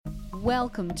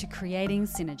Welcome to Creating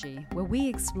Synergy, where we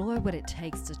explore what it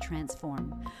takes to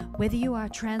transform. Whether you are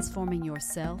transforming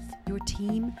yourself, your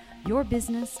team, your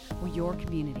business, or your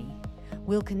community,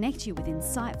 we'll connect you with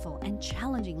insightful and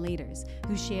challenging leaders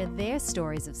who share their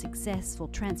stories of successful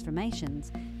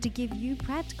transformations to give you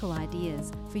practical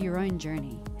ideas for your own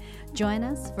journey. Join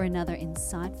us for another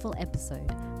insightful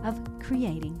episode of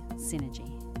Creating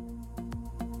Synergy.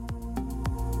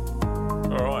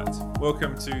 All right,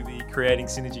 welcome to the Creating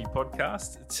Synergy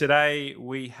podcast. Today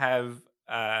we have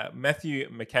Matthew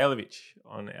Mikhailovich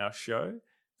on our show.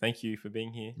 Thank you for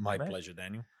being here. My Matt. pleasure,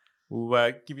 Daniel.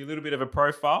 We'll give you a little bit of a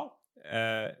profile.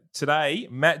 Today,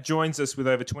 Matt joins us with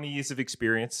over 20 years of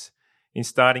experience in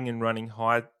starting and running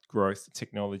high-growth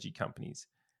technology companies.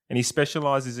 And he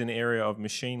specializes in the area of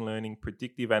machine learning,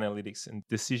 predictive analytics, and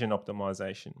decision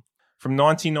optimization. From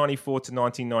 1994 to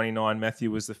 1999,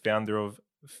 Matthew was the founder of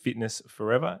Fitness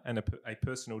Forever and a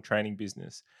personal training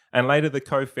business, and later the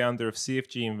co-founder of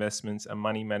CFG Investments, a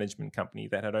money management company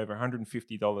that had over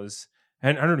 $150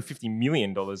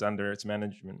 million under its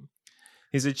management.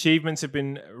 His achievements have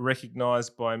been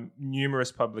recognized by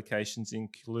numerous publications,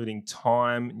 including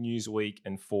Time, Newsweek,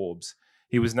 and Forbes.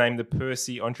 He was named the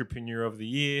Percy Entrepreneur of the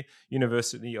Year,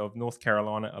 University of North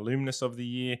Carolina Alumnus of the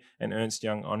Year, and Ernst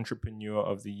Young Entrepreneur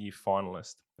of the Year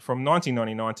finalist. From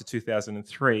 1999 to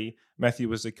 2003, Matthew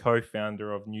was a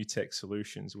co-founder of New Tech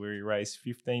Solutions, where he raised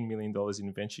 $15 million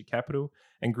in venture capital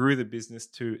and grew the business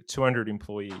to 200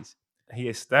 employees. He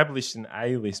established an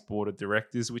A-list board of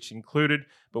directors, which included,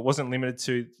 but wasn't limited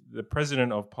to, the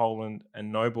president of Poland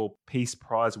and Nobel Peace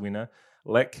Prize winner,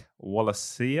 Lech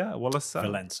Walesa,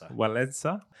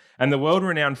 and the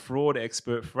world-renowned fraud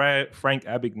expert Frank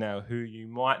Abagnale, who you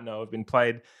might know have been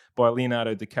played by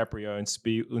Leonardo DiCaprio in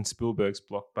Spielberg's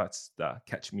blockbuster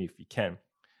Catch Me If You Can.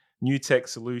 New Tech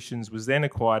Solutions was then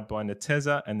acquired by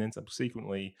Netezza and then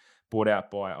subsequently bought out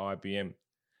by IBM.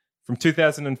 From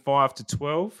 2005 to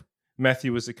 12,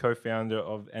 Matthew was the co-founder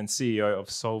of and CEO of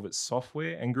Solvit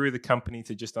Software and grew the company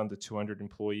to just under 200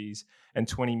 employees and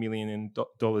 $20 million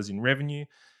in revenue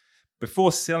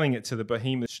before selling it to the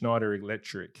behemoth Schneider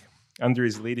Electric. Under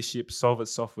his leadership, Solvit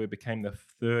Software became the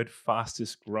third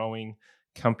fastest growing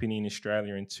company in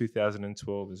Australia in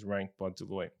 2012 as ranked by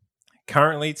Deloitte.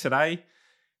 Currently, today,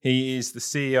 he is the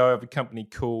CEO of a company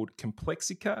called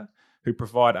Complexica, who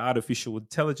provide artificial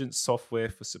intelligence software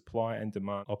for supply and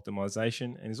demand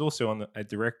optimization, and is also a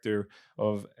director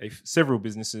of several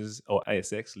businesses or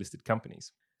ASX listed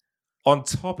companies. On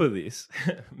top of this,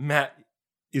 Matt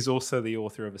is also the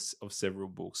author of several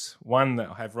books. One that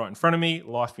I have right in front of me,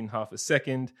 Life in Half a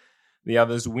Second. The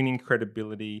others, Winning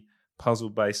Credibility,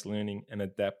 Puzzle-Based Learning, and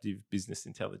Adaptive Business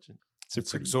Intelligence.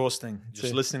 It's exhausting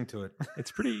just listening to it.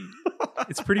 It's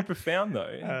pretty profound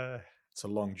though. It's a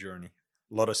long journey.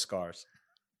 A lot of scars.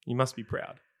 You must be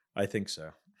proud. I think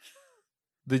so.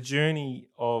 The journey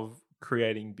of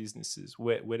creating businesses,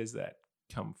 where does that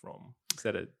come from? Is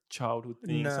that a childhood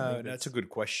thing? No, that's a good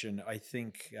question. I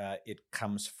think it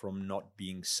comes from not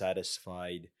being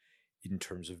satisfied in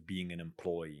terms of being an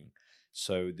employee.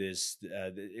 So there's,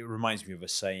 it reminds me of a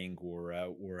saying or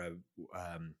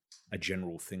a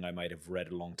general thing I might have read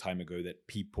a long time ago, that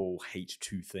people hate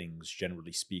two things,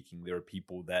 generally speaking. There are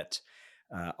people that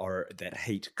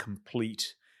hate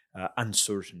complete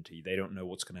uncertainty. They don't know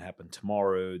what's going to happen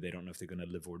tomorrow. They don't know if they're going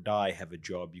to live or die, have a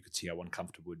job. You could see how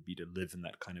uncomfortable it would be to live in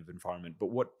that kind of environment. But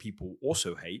what people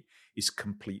also hate is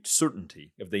complete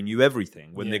certainty. If they knew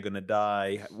everything, when they're going to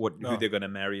die, who they're going to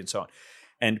marry, and so on.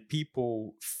 And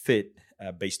people fit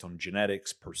based on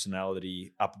genetics,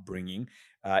 personality, upbringing,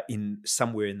 in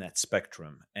somewhere in that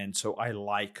spectrum. And so I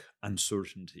like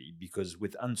uncertainty, because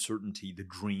with uncertainty, the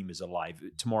dream is alive.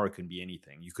 Tomorrow can be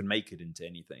anything. You can make it into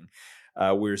anything.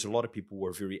 Whereas a lot of people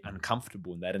were very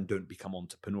uncomfortable in that and don't become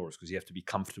entrepreneurs, because you have to be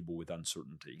comfortable with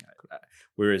uncertainty.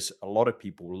 Whereas a lot of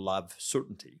people love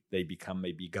certainty. They become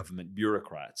maybe government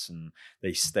bureaucrats, and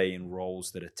they stay in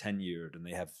roles that are tenured, and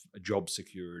they have a job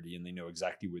security, and they know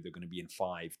exactly where they're going to be in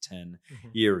 5-10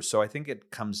 years. So I think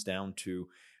it comes down to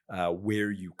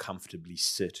where you comfortably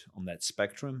sit on that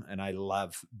spectrum. And I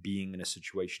love being in a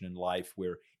situation in life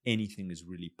where anything is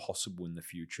really possible in the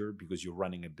future, because you're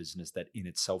running a business that in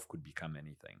itself could become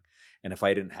anything. And if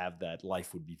I didn't have that,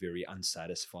 life would be very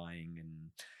unsatisfying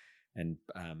and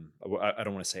I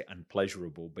don't want to say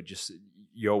unpleasurable, but just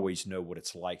you always know what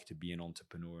it's like to be an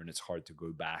entrepreneur, and it's hard to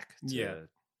go back to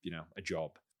a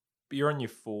job. But you're on your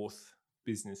fourth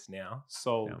business now.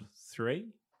 Sold 3?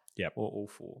 Yeah. Or all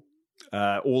 4?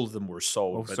 All of them were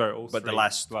sold, but the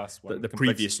last one, the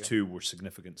previous 2 were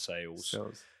significant sales.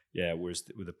 Yeah, whereas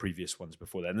with the previous ones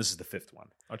before that, and this is the fifth one.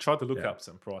 I tried to look up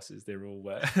some prices. They're all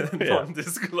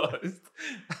non-disclosed,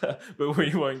 but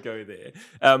we won't go there.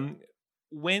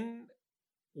 When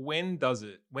does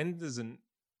the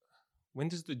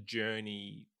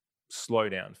journey slow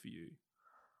down for you?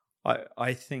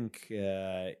 I think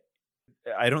I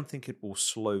don't think it will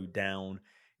slow down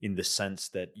in the sense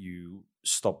that you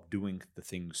stop doing the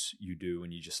things you do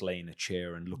and you just lay in a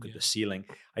chair and look at the ceiling.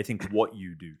 I think what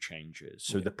you do changes.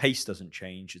 So the pace doesn't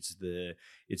change. It's the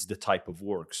type of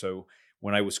work. So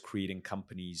when I was creating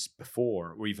companies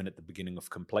before, or even at the beginning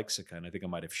of Complexica, and I think I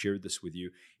might have shared this with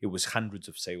you, it was hundreds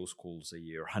of sales calls a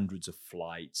year, hundreds of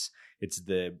flights. It's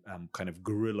the kind of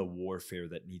guerrilla warfare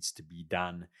that needs to be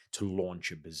done to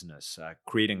launch a business.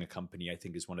 Creating a company, I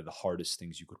think, is one of the hardest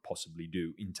things you could possibly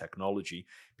do in technology,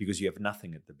 because you have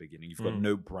nothing at the beginning. You've got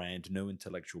no brand, no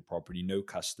intellectual property, no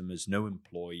customers, no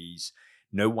employees,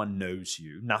 no one knows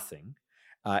you, nothing.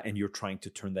 And you're trying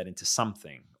to turn that into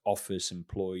something: office,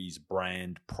 employees,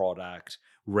 brand, product,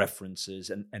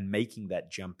 references, and making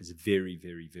that jump is very,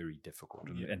 very, very difficult.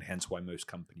 And hence why most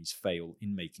companies fail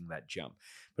in making that jump.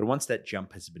 But once that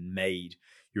jump has been made,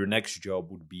 your next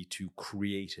job would be to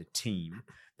create a team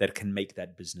that can make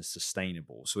that business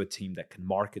sustainable. So a team that can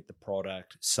market the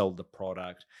product, sell the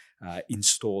product,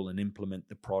 install and implement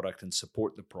the product, and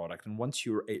support the product. And once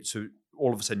so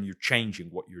all of a sudden you're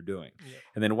changing what you're doing. Yeah.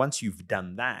 And then once you've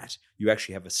done that, you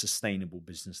actually have a sustainable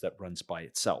business that runs by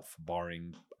itself,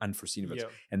 barring unforeseen events. Yeah.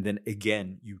 And then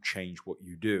again, you change what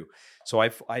you do. So I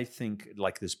think,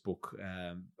 like this book,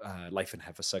 Life in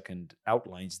Half a Second,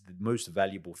 outlines, the most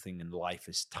valuable thing in life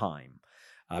is time.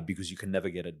 Because you can never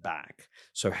get it back.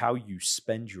 So how you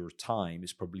spend your time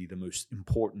is probably the most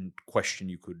important question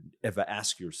you could ever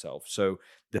ask yourself. So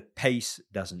the pace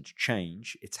doesn't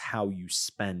change. It's how you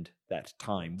spend that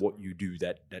time, what you do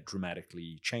that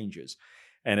dramatically changes.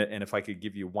 And if I could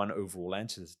give you one overall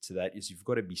answer to that, is you've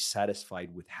got to be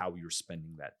satisfied with how you're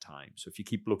spending that time. So if you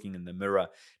keep looking in the mirror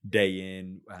day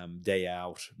in, day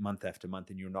out, month after month,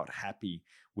 and you're not happy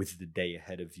with the day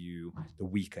ahead of you, the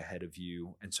week ahead of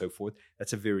you, and so forth,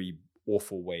 that's a very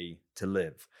awful way to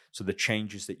live. So the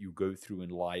changes that you go through in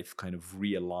life kind of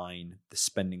realign the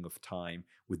spending of time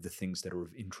with the things that are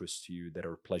of interest to you, that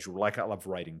are pleasurable. Like, I love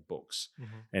writing books.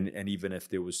 And even if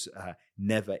there was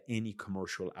never any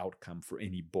commercial outcome for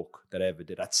any book that I ever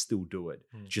did, I'd still do it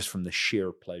just from the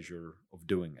sheer pleasure of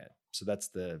doing it. So that's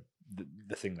the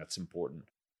thing that's important.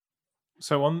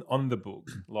 So on the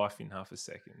book, Life in Half a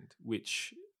Second,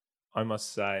 which I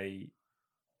must say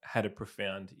had a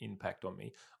profound impact on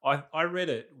me. I read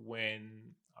it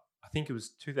when, I think it was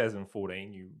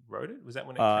 2014 you wrote it. Was that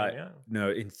when it came out?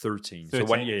 No, in 13. So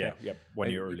 1 year, yeah.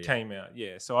 1 year earlier. It came out,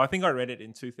 yeah. So I think I read it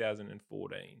in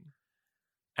 2014.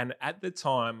 And at the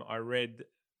time,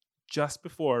 just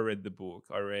before I read the book,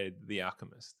 I read The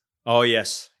Alchemist. Oh,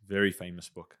 yes. Very famous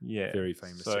book. Yeah. Very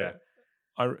famous, so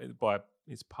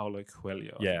it's Paulo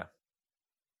Coelho. Yeah.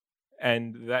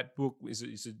 And that book is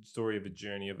a story of a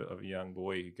journey of a young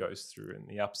boy who goes through, and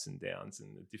the ups and downs and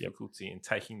the difficulty and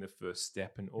taking the first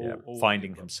step and all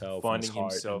finding himself,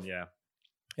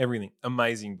 everything.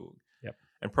 Amazing book. Yep.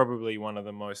 And probably one of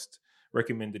the most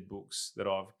recommended books that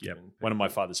I've given. Yep. One of my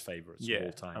father's favorites of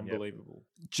all time. Unbelievable.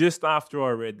 Yep. Just after I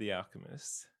read The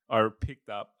Alchemist, I picked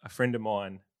up, a friend of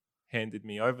mine handed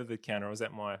me over the counter. I was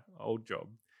at my old job.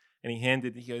 And he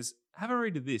goes, have a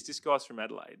read of this. This guy's from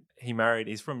Adelaide.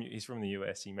 He's from the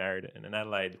US. He married an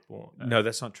Adelaide born. No,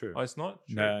 that's not true. Oh, it's not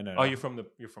true? No. Oh, you're from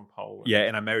Poland. Yeah,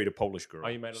 and I married a Polish girl. Oh,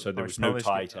 you married so there was no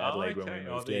tie to Adelaide when we moved.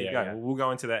 Oh, there you go. Well, we'll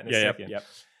go into that in a second. Yep.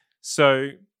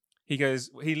 So he goes,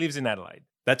 he lives in Adelaide.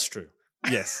 That's true.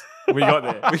 Yes. We got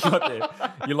there.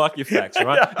 You like your facts,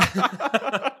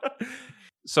 right?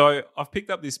 So I've picked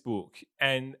up this book,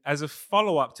 and as a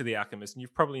follow-up to The Alchemist, and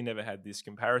you've probably never had this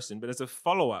comparison, but as a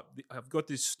follow-up, I've got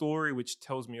this story which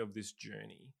tells me of this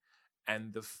journey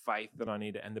and the faith that I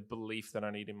need and the belief that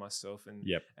I need in myself and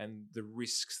the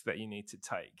risks that you need to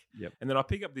take. Yep. And then I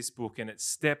pick up this book, and it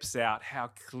steps out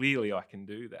how clearly I can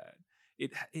do that.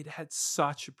 It had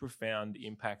such a profound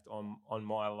impact on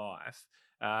my life,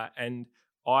 and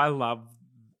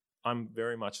I'm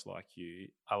very much like you.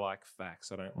 I like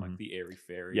facts. I don't like the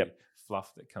airy-fairy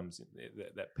fluff that comes in there,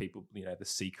 that people, The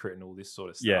Secret and all this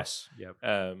sort of stuff. Yes. Yep.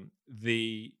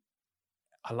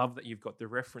 I love that you've got the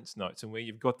reference notes and where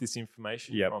you've got this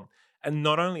information from. And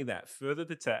not only that, further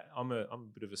to that, I'm a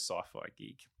bit of a sci-fi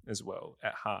geek as well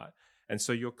at heart. And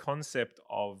so your concept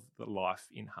of the life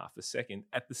in half a second,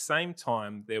 at the same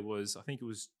time, there was, I think it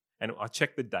was and I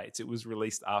checked the dates. It was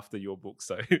released after your book,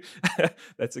 so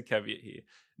that's a caveat here.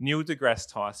 Neil deGrasse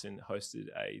Tyson hosted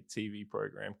a TV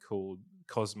program called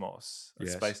Cosmos, A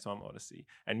Space-Time Odyssey,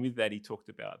 and with that he talked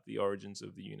about the origins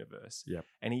of the universe. Yep.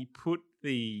 And he put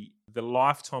the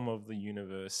lifetime of the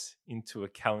universe into a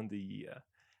calendar year.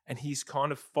 And he's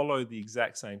kind of followed the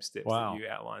exact same steps that you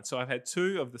outlined. So I've had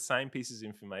two of the same pieces of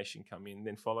information come in,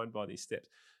 then followed by these steps.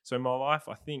 So my life,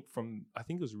 I think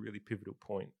it was a really pivotal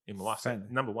point in my life. So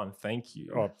number one, thank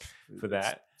you for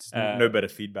that. It's no better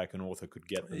feedback an author could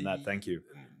get than that. Thank you.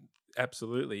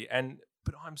 Absolutely.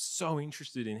 But I'm so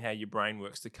interested in how your brain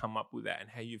works to come up with that and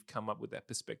how you've come up with that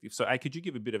perspective. So, could you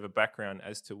give a bit of a background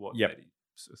as to what that is?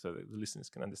 So that the listeners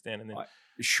can understand. And then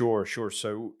Sure.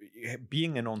 So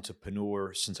being an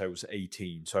entrepreneur since I was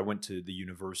 18, so I went to the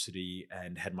university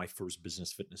and had my first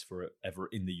business fitness forever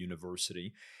in the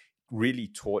university, really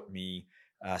taught me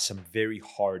some very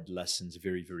hard lessons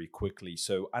very, very quickly.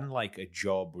 So unlike a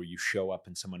job where you show up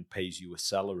and someone pays you a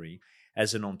salary,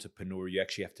 as an entrepreneur, you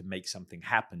actually have to make something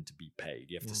happen to be paid.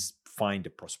 You have to find a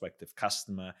prospective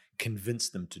customer, convince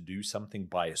them to do something,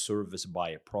 buy a service,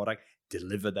 buy a product,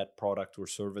 deliver that product or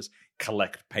service,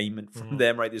 collect payment from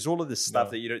them, right? There's all of this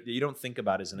stuff that you don't think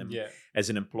about as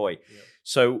an employee. Yeah.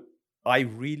 So I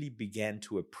really began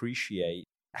to appreciate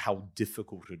how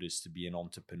difficult it is to be an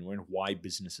entrepreneur and why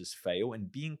businesses fail,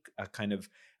 and being a kind of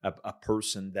a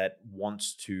person that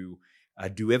wants to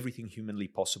do everything humanly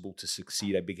possible to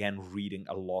succeed. I began reading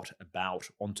a lot about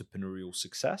entrepreneurial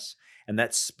success, and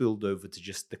that spilled over to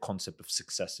just the concept of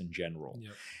success in general.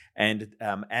 Yep. And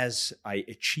as I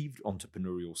achieved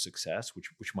entrepreneurial success,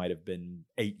 which might have been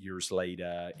 8 years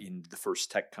later in the first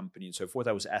tech company and so forth,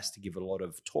 I was asked to give a lot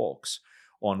of talks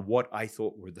on what I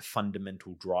thought were the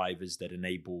fundamental drivers that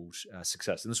enabled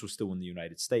success. And this was still in the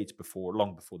United States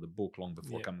long before the book, long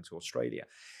before coming to Australia.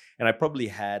 And I probably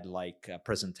had like a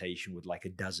presentation with like a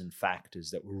dozen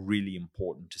factors that were really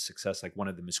important to success. Like one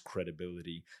of them is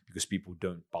credibility, because people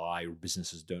don't buy, or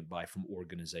businesses don't buy from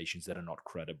organizations that are not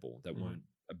credible, that won't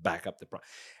back up the product.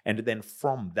 And then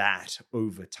from that,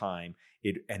 over time,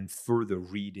 and further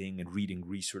reading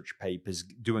research papers,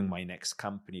 doing my next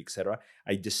company, etc.,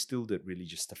 I distilled it really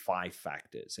just to 5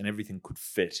 factors, and everything could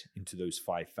fit into those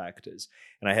 5 factors.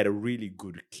 And I had a really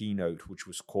good keynote, which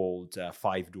was called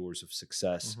 5 Doors of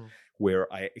Success,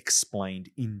 where I explained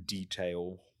in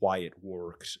detail why it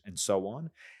worked and so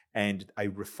on. And I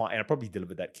probably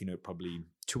delivered that keynote probably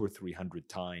 200 or 300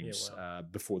 times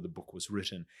before the book was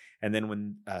written. And then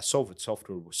when Solvit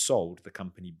Software was sold, the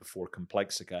company before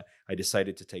Complexica, I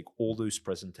decided to take all those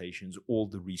presentations, all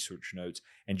the research notes,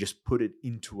 and just put it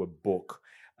into a book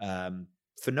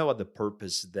for no other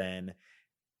purpose than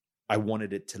I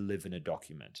wanted it to live in a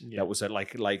document. That was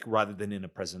like rather than in a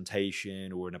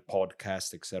presentation or in a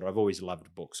podcast, etc. I've always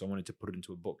loved books. So I wanted to put it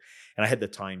into a book, and I had the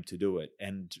time to do it.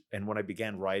 And when I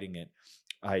began writing it,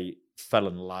 I fell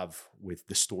in love with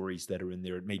the stories that are in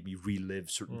there. It made me relive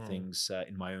certain things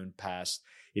in my own past.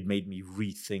 It made me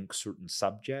rethink certain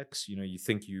subjects. You know, you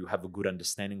think you have a good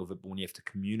understanding of it, but when you have to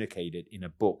communicate it in a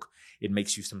book, it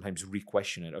makes you sometimes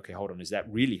re-question it. Okay, hold on, is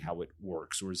that really how it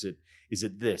works? Or is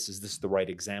it this? Is this the right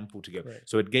example to give? Right.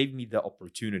 So it gave me the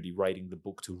opportunity, writing the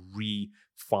book, to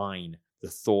refine the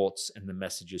thoughts and the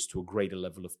messages to a greater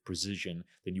level of precision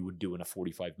than you would do in a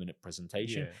 45-minute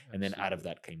presentation. And then out of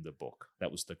that came the book.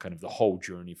 That was the kind of the whole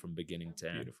journey from beginning to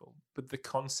end. Beautiful. But the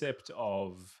concept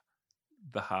of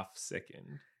the half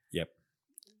second. Yep.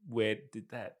 Where did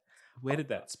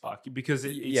that spark you? Because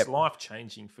it's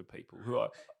life-changing for people who are.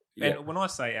 And when I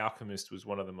say Alchemist was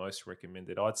one of the most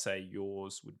recommended, I'd say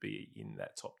yours would be in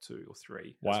that top 2 or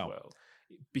 3 as well.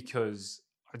 Because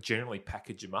I generally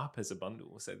package them up as a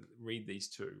bundle. So read these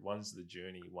 2. One's the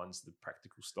journey, one's the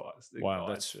practical styles.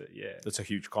 That's a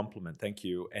huge compliment. Thank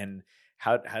you. And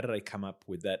how did I come up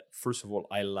with that? First of all,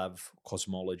 I love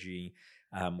cosmology,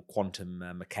 quantum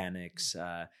mechanics,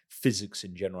 physics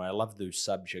in general. I love those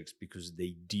subjects because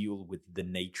they deal with the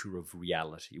nature of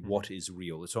reality. What is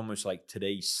real? It's almost like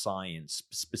today's science,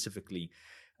 specifically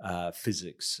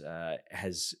physics,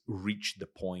 has reached the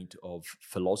point of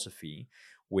philosophy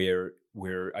where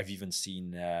I've even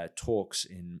seen talks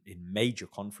in major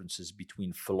conferences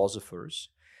between philosophers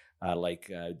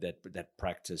that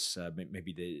practice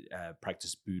maybe they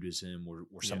practice Buddhism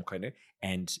or some kind of,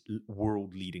 and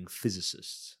world leading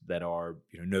physicists that are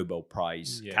Nobel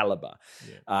Prize caliber,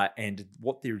 and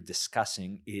what they're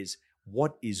discussing is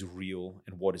what is real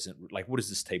and what isn't. Like, what is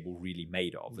this table really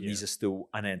made of? And these are still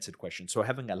unanswered questions. So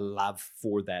having a love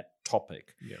for that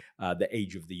topic, the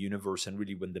age of the universe, and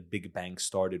really when the Big Bang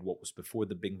started, what was before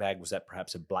the Big Bang? Was that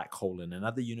perhaps a black hole in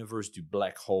another universe? Do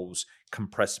black holes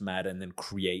compress matter and then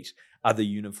create other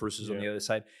universes on the other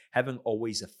side? Having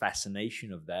always a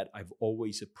fascination of that, I've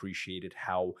always appreciated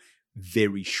how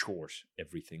very short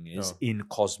everything is in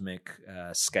cosmic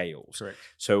scales. Correct.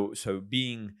 So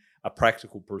being a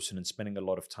practical person and spending a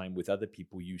lot of time with other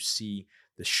people, you see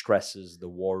the stresses, the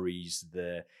worries,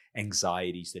 the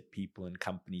anxieties that people and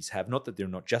companies have. Not that they're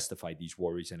not justified, these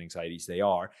worries and anxieties, they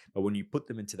are. But when you put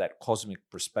them into that cosmic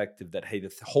perspective that, hey,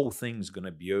 the whole thing's going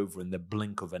to be over in the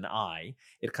blink of an eye,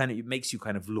 it makes you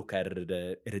kind of look at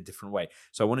it at a different way.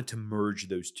 So I wanted to merge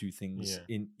those two things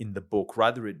in the book,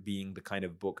 rather it being the kind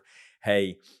of book,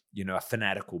 hey, a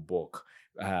fanatical book,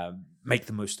 make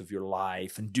the most of your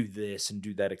life and do this and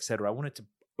do that, etc. I wanted to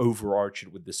overarch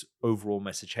it with this overall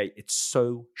message. Hey, it's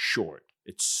so short.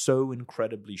 It's so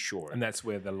incredibly short. And that's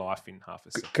where the life in half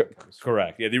a second comes from.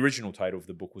 Correct. Yeah, the original title of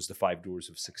the book was The 5 Doors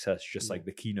of Success, just like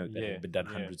the keynote that had been done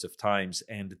hundreds of times.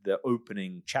 And the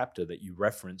opening chapter that you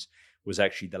referenced was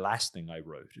actually the last thing I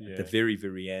wrote at the very,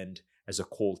 very end as a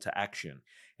call to action.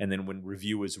 And then when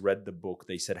reviewers read the book,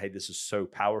 they said, hey, this is so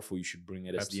powerful, you should bring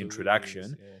it as the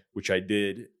introduction, which I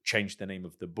did, changed the name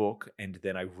of the book. And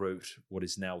then I wrote what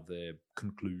is now the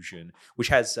conclusion, which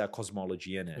has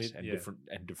cosmology in it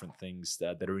and different things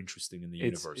that are interesting in the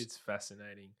universe. It's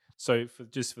fascinating. So for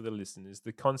the listeners,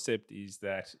 the concept is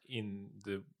that in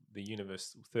the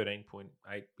universe 13.8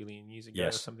 billion years ago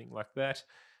or something like that,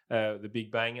 the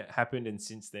Big Bang happened. And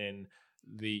since then,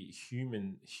 the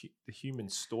human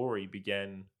story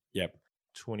began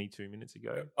 22 minutes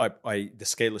ago. The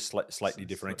scale is slightly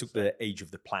different. I took the age of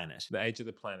the planet. The age of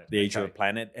the planet. The age of the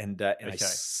planet, and I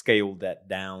scaled that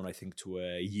down, I think, to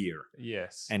a year.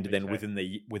 Yes. And then within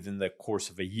the course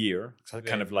of a year,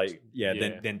 kind of like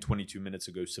then 22 minutes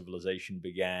ago, civilization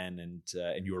began, and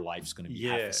your life's going to be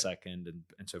half a second,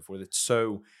 and so forth.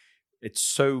 It's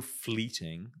so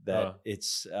fleeting that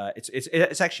it's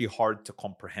actually hard to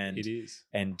comprehend. It is,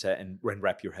 and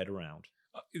wrap your head around.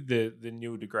 The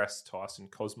Neil deGrasse Tyson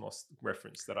cosmos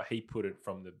reference that he put it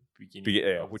from the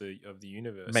beginning of the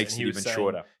universe makes it even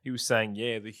shorter. He was saying,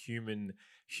 the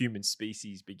human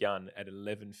species begun at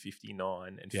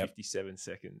 11:59 and 57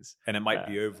 seconds, and it might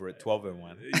be over at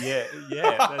 12:01.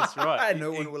 That's right.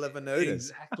 No one will ever notice.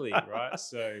 Exactly right.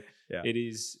 So it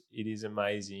is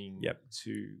amazing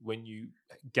to when you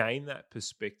gain that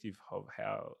perspective of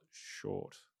how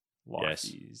short life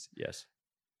is. Yes.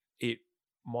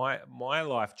 My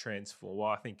life transformed. Well,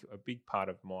 I think a big part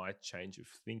of my change of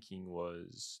thinking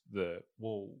was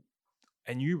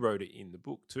and you wrote it in the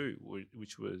book too,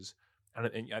 which was,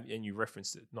 and you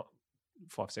referenced it not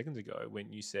 5 seconds ago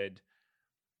when you said,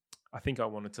 I think I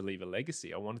wanted to leave a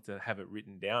legacy. I wanted to have it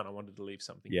written down. I wanted to leave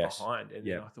something behind. And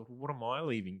then I thought, what am I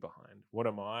leaving behind? What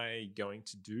am I going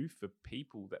to do for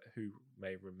people who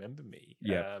may remember me?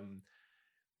 I'm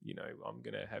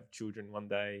going to have children one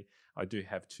day. I do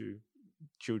have 2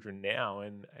 children now,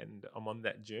 and I'm on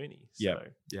that journey. So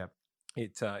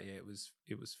it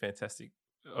was fantastic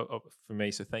for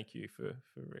me. So thank you for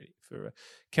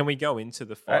can we go into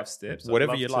the 5 steps?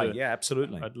 Whatever you like. Yeah,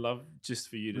 absolutely. I'd love just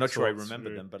for you to. Not sure I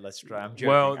remember them, but let's try. I'm joking.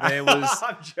 Well, there was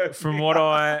from what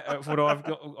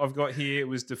I've got here. It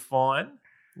was define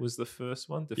was the first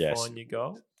one. Define your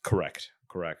goal. Correct.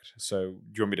 So, do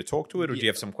you want me to talk to it, or do you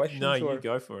have some questions? No, you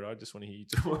go for it. I just want to hear you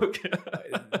talk.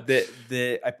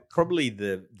 Probably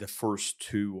the first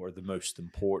 2 are the most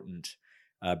important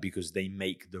because they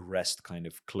make the rest kind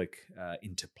of click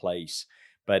into place.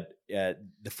 But the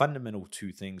fundamental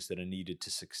 2 things that are needed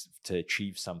to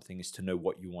achieve something is to know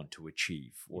what you want to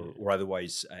achieve, or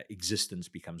otherwise existence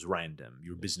becomes random.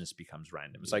 Your business becomes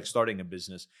random. It's like starting a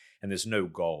business and there's no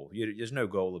goal. There's no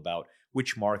goal about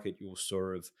which market you'll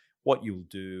serve, what you'll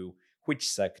do, which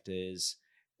sectors.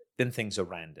 Then things are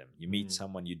random. You meet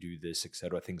someone, you do this,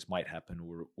 etc. Things might happen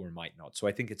or might not. So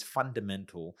I think it's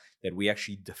fundamental that we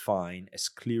actually define as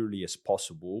clearly as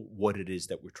possible what it is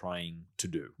that we're trying to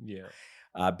do.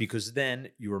 Because then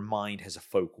your mind has a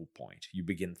focal point. You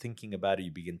begin thinking about it,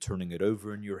 you begin turning it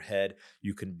over in your head,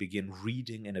 you can begin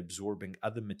reading and absorbing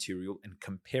other material and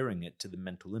comparing it to the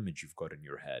mental image you've got in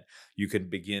your head. You can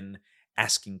begin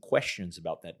asking questions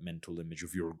about that mental image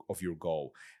of your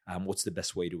goal. What's the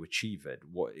best way to achieve it?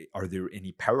 Are there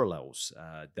any parallels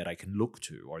that I can look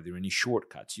to? Are there any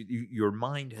shortcuts? Your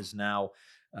mind has now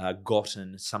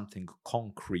gotten something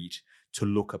concrete to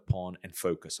look upon and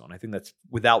focus on. I think that's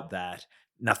without that,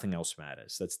 nothing else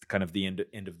matters. That's kind of the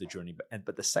end of the journey.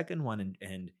 But the second one,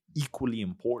 and equally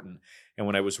important, and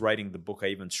when I was writing the book, I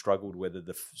even struggled whether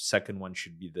the second one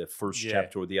should be the first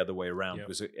chapter or the other way around.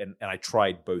 Yep. And I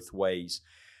tried both ways.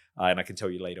 And I can tell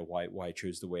you later why I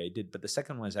chose the way I did. But the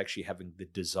second one is actually having the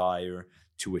desire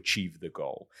to achieve the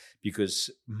goal,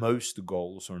 because most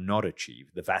goals are not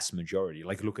achieved, the vast majority.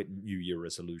 Like, look at New Year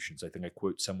resolutions. I think I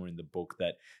quote somewhere in the book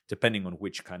that depending on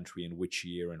which country and which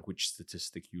year and which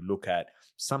statistic you look at,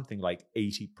 something like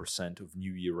 80% of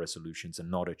New Year resolutions are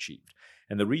not achieved.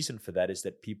 And the reason for that is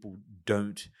that people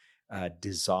don't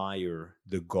desire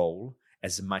the goal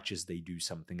as much as they do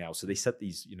something else. So they set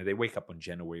these, they wake up on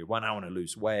January 1, I want to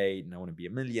lose weight, and I want to be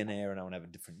a millionaire, and I want to have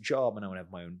a different job, and I want to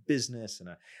have my own business, and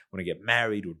I want to get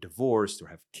married or divorced or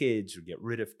have kids or get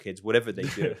rid of kids, whatever they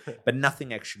do. But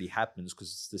nothing actually happens because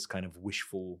it's this kind of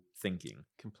wishful thinking.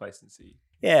 Complacency.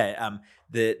 Yeah,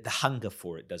 the hunger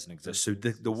for it doesn't exist. So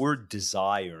the word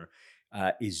desire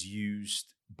is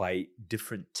used by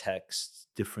different texts,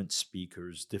 different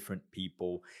speakers, different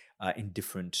people in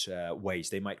different ways.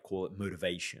 They might call it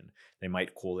motivation. They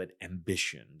might call it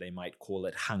ambition. They might call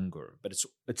it hunger. But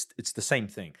it's the same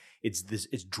thing. It's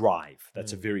drive.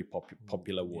 That's a very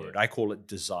popular word. I call it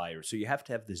desire. So you have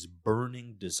to have this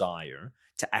burning desire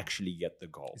to actually get the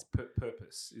goal. It's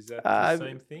purpose. Is that the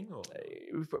same thing? Or?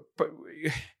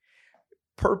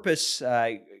 Purpose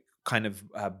kind of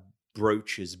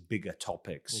broaches bigger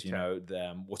topics.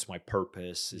 Okay. What's my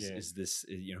purpose? Is this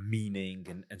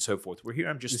meaning and so forth? We're here.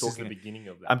 I'm just this talking. Is the beginning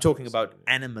of that. I'm talking about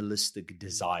animalistic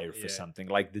desire for something,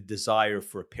 like the desire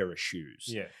for a pair of shoes.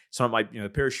 Yeah. It's not my a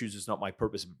pair of shoes is not my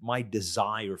purpose. My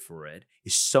desire for it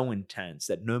is so intense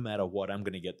that no matter what, I'm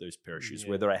going to get those pair of shoes,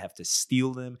 whether I have to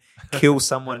steal them, kill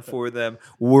someone for them,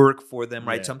 work for them.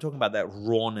 Right. So I'm talking about that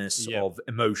rawness of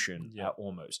emotion,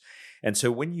 almost. And so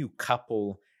when you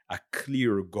couple a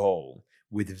clear goal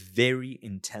with very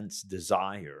intense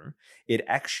desire, it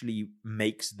actually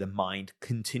makes the mind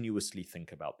continuously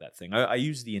think about that thing. I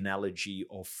use the analogy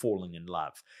of falling in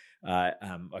love. I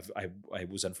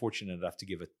was unfortunate enough to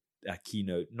give a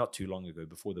keynote not too long ago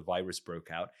before the virus broke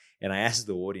out. And I asked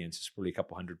the audience, there's probably a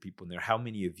couple hundred people in there, how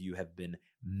many of you have been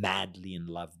madly in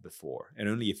love before? And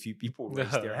only a few people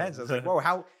raised their hands. I was like, whoa,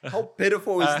 how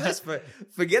pitiful is this?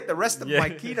 Forget the rest of my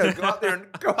keynote. Go out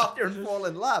there and fall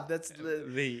in love. That's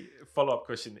the follow-up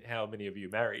question, how many of you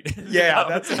married? Yeah,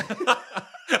 that's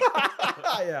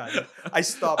yeah. I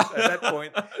stopped at that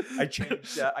point. I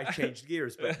changed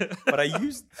gears, but I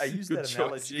used that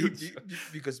analogy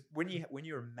because when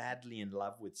you're madly in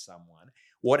love with someone,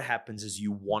 what happens is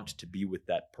you want to be with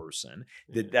that person.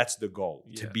 That's the goal,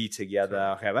 to be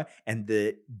together. And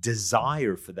the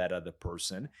desire for that other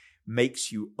person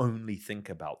makes you only think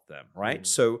about them, right?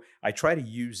 So I try to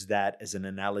use that as an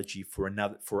analogy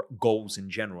for goals in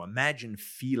general. Imagine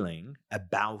feeling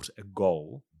about a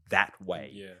goal that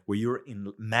way, where you're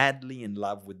madly in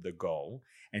love with the goal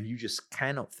and you just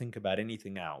cannot think about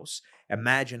anything else.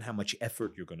 Imagine how much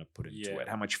effort you're going to put into it,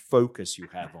 how much focus you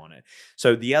have on it.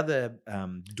 So the other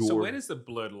door. So where does the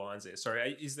blurred lines there?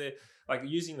 Sorry, is there, like,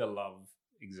 using the love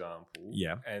example?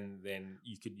 Yeah. And then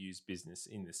you could use business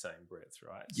in the same breath,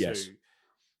 right? Yes. So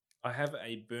I have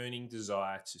a burning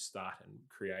desire to start and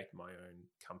create my own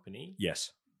company.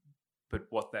 Yes. But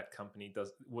what that company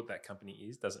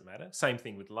is doesn't matter. Same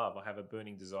thing with love. I have a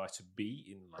burning desire to be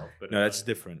in love, but no, that's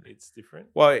different. It's different.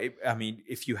 Well,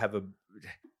 if you have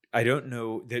I don't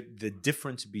know the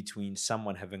difference between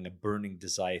someone having a burning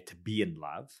desire to be in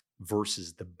love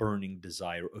versus the burning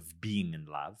desire of being in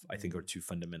love, I think are two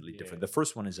fundamentally different. The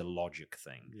first one is a logic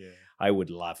thing. Yeah. I would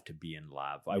love to be in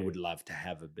love. I would love to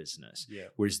have a business. Yeah.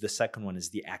 Whereas the second one is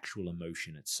the actual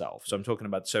emotion itself. So I'm talking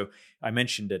about, so I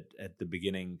mentioned it at the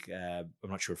beginning, I'm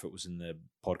not sure if it was in the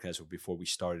podcast or before we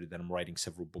started, that I'm writing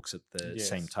several books at the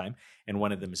same time. And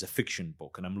one of them is a fiction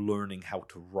book, and I'm learning how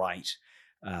to write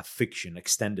fiction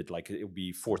extended, like it'll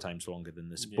be 4 times longer than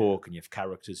this book, and you have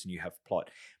characters and you have plot.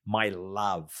 My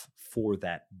love for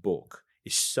that book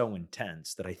is so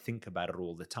intense that I think about it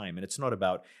all the time. And it's not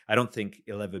about, I don't think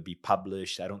it'll ever be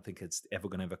published. I don't think it's ever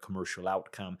going to have a commercial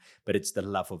outcome, but it's the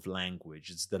love of language.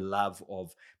 It's the love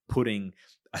of putting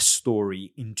a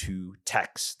story into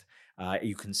text.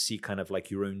 You can see kind of like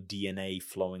your own DNA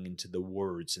flowing into the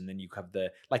words, and then you have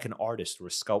like an artist or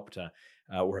a sculptor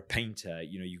or a painter.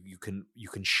 You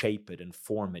can shape it and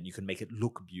form it. You can make it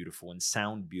look beautiful and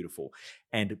sound beautiful.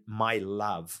 And my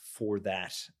love for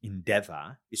that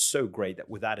endeavor is so great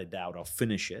that without a doubt I'll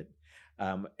finish it.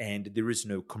 And there is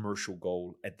no commercial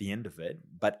goal at the end of it,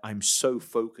 but I'm so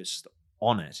focused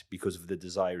on it because of the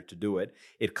desire to do it,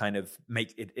 it kind of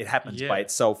it happens Yeah. by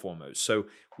itself almost. So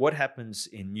what happens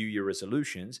in New Year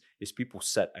resolutions is people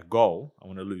set a goal. I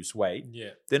want to lose weight. Yeah.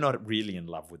 They're not really in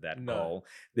love with that No. goal.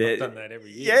 I've done that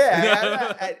every year.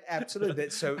 Yeah, absolutely.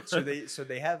 So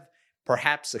they have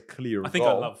perhaps a clear I think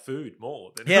goal. I love food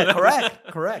more than Yeah,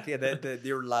 correct. Yeah,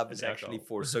 their love is Than actually alcohol.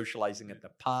 for socializing at the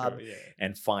pub Yeah.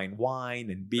 and fine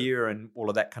wine and beer and all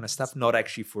of that kind of stuff, not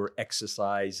actually for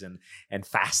exercise and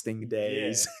fasting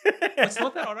days. It's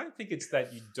not that I don't think it's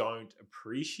that you don't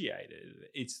appreciate it.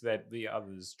 It's that the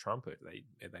others trump it.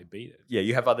 They beat it. Yeah,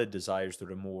 you have other desires that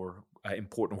are more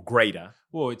important or greater.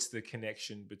 Well, it's the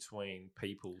connection between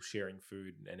people sharing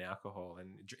food and alcohol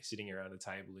and sitting around a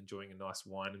table enjoying a nice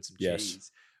wine and some Yes.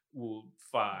 cheese will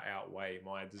far outweigh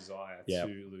my desire Yeah.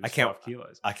 to lose I can't- 5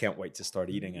 kilos. I can't wait to start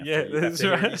eating after, Yeah, you, that's after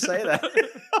hearing right. you say that.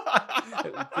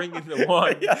 Bring in the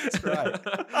wine. Yeah, that's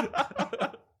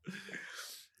right.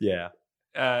 Yeah.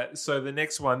 So the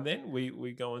next one, then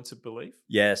we go into belief.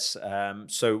 Yes.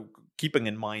 So keeping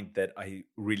in mind that I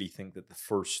really think that the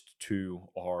first two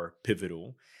are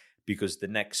pivotal because the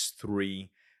next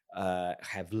three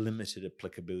have limited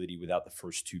applicability without the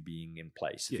first two being in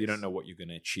place. If you don't Yes. know what you're going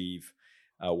to achieve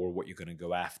or what you're going to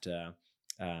go after,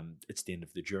 it's the end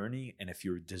of the journey. And if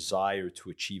your desire to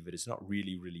achieve it is not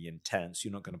really, really intense,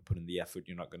 you're not going to put in the effort.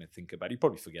 You're not going to think about it. You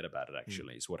probably forget about it,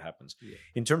 actually, is what happens. Yeah.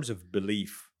 In terms of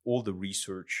belief, all the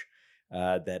research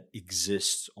that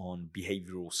exists on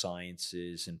behavioral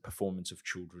sciences and performance of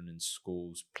children in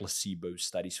schools, placebo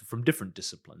studies from different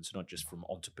disciplines, not just from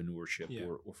entrepreneurship Yeah.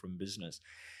 or from business,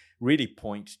 really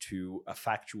point to a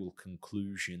factual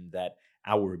conclusion that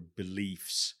our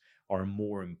beliefs are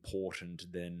more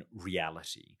important than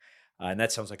reality. And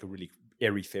that sounds like a really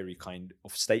airy-fairy kind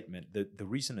of statement. The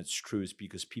reason it's true is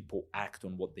because people act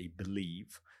on what they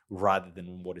believe rather than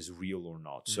on what is real or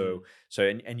not. So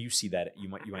and you see that you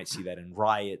might see that in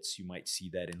riots, you might see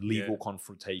that in legal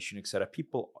confrontation, etc.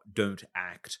 People don't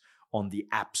act on the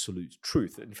absolute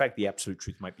truth. In fact, the absolute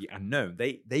truth might be unknown.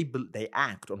 They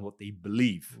act on what they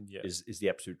believe is the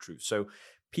absolute truth. So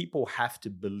people have to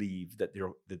believe that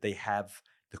they have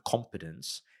the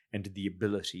competence and the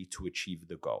ability to achieve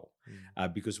the goal.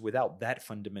 Because without that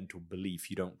fundamental belief,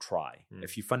 you don't try.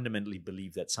 If you fundamentally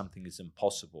believe that something is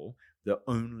impossible, the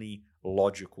only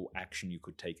logical action you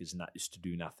could take is to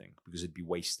do nothing, because it'd be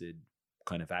wasted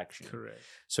kind of action. Correct.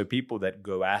 So people that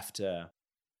go after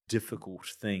difficult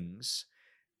things,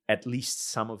 at least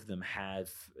some of them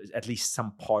at least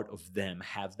some part of them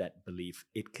have that belief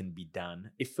it can be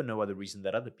done, if for no other reason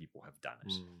that other people have done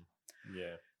it.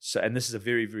 Yeah. So, and this is a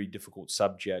very, very difficult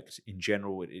subject. In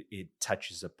general, it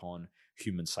touches upon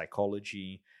human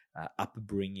psychology,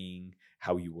 upbringing,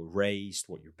 how you were raised,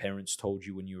 what your parents told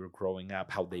you when you were growing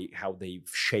up, how they've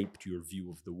shaped your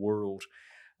view of the world.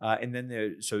 And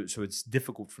then so it's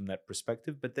difficult from that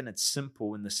perspective, but then it's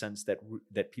simple in the sense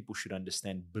that people should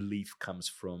understand belief comes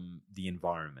from the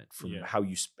environment, from how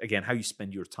you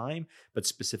spend your time, but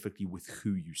specifically with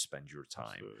who you spend your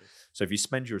time. Absolutely. So if you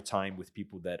spend your time with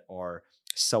people that are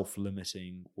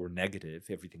self-limiting or negative,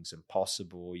 everything's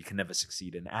impossible, you can never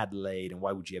succeed in Adelaide, and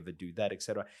why would you ever do that,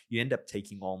 etc., you end up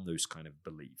taking on those kind of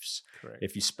beliefs. Correct.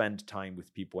 If you spend time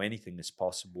with people, anything is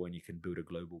possible, and you can build a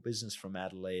global business from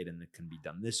Adelaide, and it can be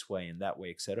done this way and that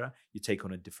way, etc., you take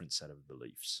on a different set of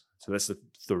beliefs. So that's the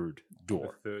third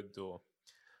door. The third door.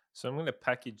 So I'm going to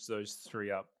package those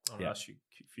three up. I'll ask you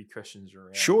a few questions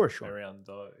around around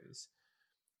those.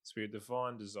 So we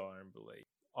define desire and belief.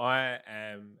 I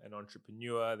am an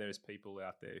entrepreneur. There's people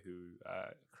out there who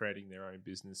are creating their own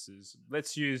businesses.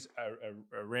 Let's use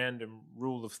a random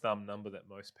rule of thumb number that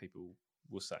most people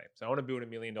will say. So I want to build $1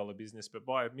 million business, but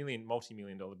by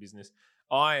multi-million dollar business,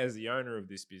 I, as the owner of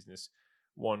this business,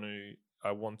 want to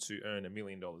earn $1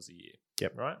 million a year.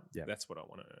 Yep. Right? Yep. That's what I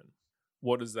want to earn.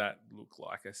 What does that look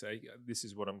like? I say, this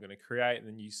is what I'm going to create. And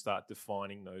then you start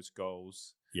defining those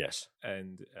goals. Yes.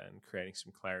 And creating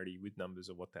some clarity with numbers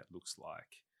of what that looks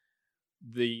like.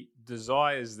 The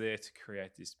desire is there to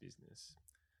create this business.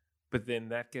 But then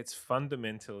that gets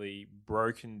fundamentally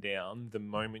broken down the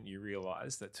moment you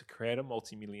realize that to create a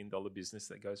multi-million dollar business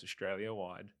that goes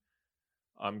Australia-wide,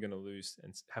 I'm going to lose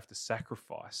and have to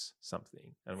sacrifice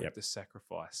something. And we have to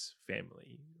sacrifice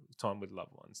family, time with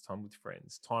loved ones, time with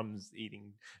friends, times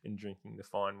eating and drinking the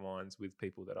fine wines with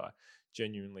people that I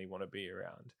genuinely want to be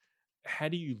around. How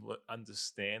do you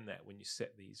understand that when you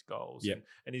set these goals? Yep.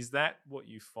 And is that what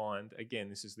you find? Again,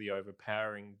 this is the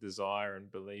overpowering desire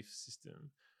and belief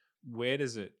system. Where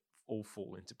does it all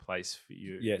fall into place for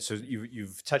you? Yeah, so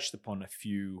you've touched upon a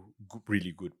few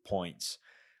really good points.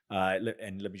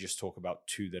 And let me just talk about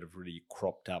two that have really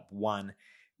cropped up. One,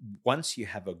 once you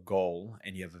have a goal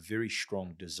and you have a very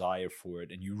strong desire for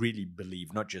it, and you really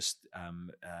believe, not just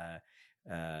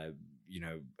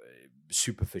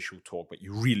superficial talk, but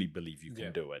you really believe you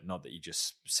can do it. Not that you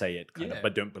just say it, kind of,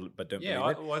 but don't believe it.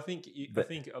 I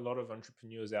think a lot of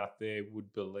entrepreneurs out there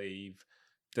would believe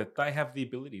that they have the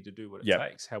ability to do what it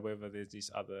takes. However, there's this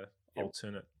other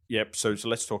alternate. Yep. So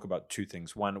let's talk about two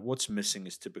things. One, what's missing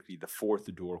is typically the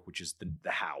fourth door, which is the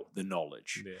how, the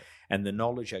knowledge. Yeah. And the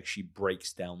knowledge actually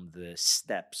breaks down the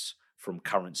steps from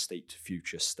current state to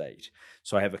future state.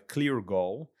 So I have a clear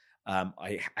goal.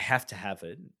 I have to have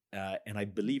it, and I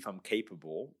believe I'm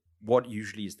capable. What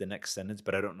usually is the next sentence,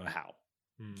 but I don't know how.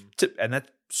 And that's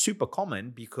super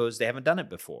common because they haven't done it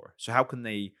before. So how can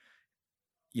they,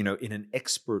 in an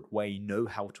expert way, know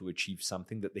how to achieve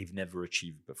something that they've never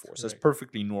achieved before? So it's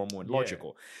perfectly normal and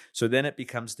logical. So then it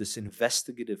becomes this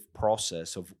investigative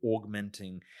process of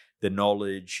augmenting the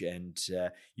knowledge, and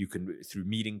you can, through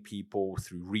meeting people,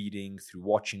 through reading, through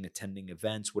watching, attending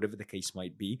events, whatever the case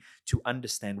might be, to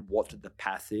understand what the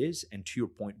path is, and to your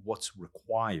point, what's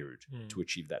required to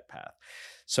achieve that path.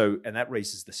 So, and that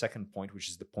raises the second point, which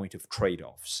is the point of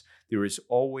trade-offs. There is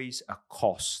always a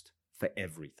cost for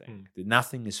everything.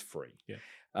 Nothing is free.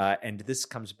 And this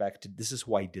comes back to, this is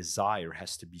why desire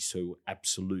has to be so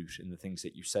absolute in the things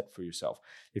that you set for yourself.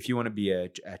 If you want to be a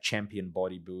champion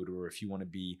bodybuilder, or if you want to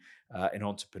be an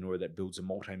entrepreneur that builds a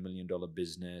multi-million-dollar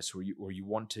business, or you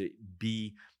want to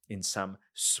be in some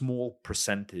small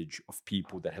percentage of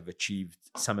people that have achieved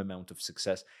some amount of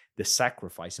success, the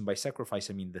sacrifice, and by sacrifice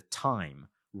I mean the time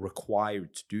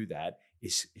required to do that,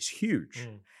 is huge.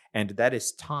 And that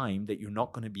is time that you're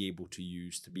not going to be able to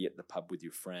use to be at the pub with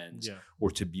your friends or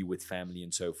to be with family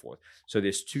and so forth. So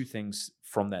there's two things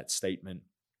from that statement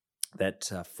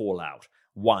that fall out.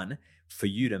 One, for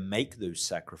you to make those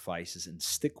sacrifices and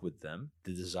stick with them,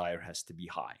 the desire has to be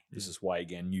high. This is why,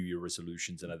 again, New Year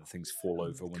resolutions and other things fall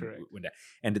over when that.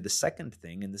 And the second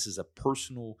thing, and this is a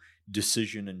personal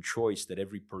decision and choice that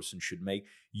every person should make,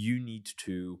 you need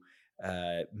to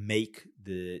make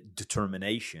the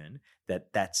determination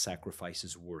that sacrifice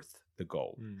is worth the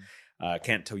goal. I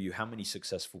can't tell you how many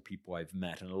successful people I've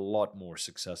met, and a lot more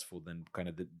successful than kind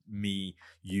of the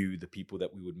people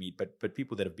that we would meet, but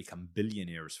people that have become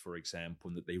billionaires, for example,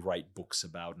 and that they write books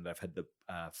about, and I've had the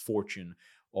fortune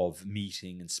of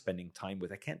meeting and spending time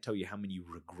with. I can't tell you how many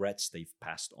regrets they've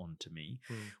passed on to me,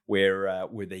 where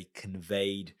they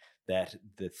conveyed that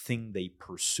the thing they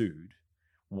pursued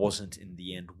wasn't in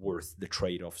the end worth the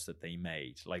trade-offs that they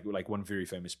made. Like one very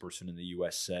famous person in the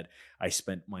US said, I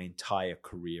spent my entire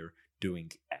career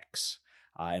doing X,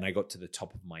 and I got to the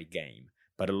top of my game.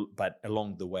 But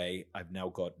along the way, I've now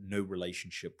got no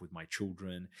relationship with my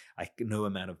children. No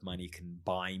amount of money can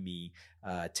buy me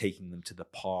taking them to the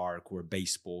park or a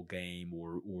baseball game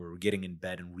or getting in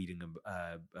bed and reading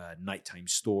a nighttime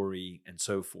story and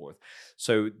so forth.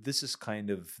 So this is kind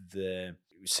of the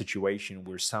situation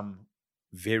where some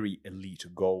very elite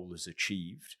goal is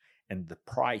achieved, and the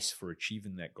price for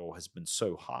achieving that goal has been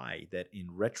so high that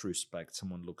in retrospect,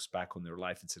 someone looks back on their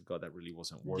life and said, God, that really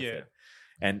wasn't worth it.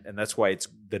 And that's why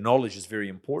the knowledge is very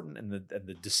important, and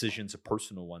the decisions are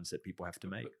personal ones that people have to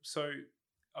make. So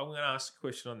I'm going to ask a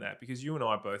question on that, because you and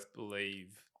I both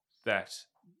believe that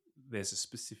there's a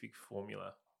specific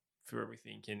formula for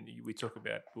everything. And we talk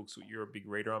about books. You're a big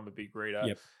reader. I'm a big reader.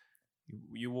 Yep.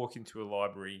 You walk into a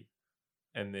library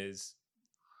and there's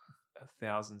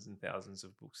thousands and thousands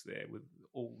of books there with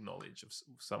all knowledge of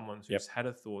someone who's had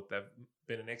a thought, they've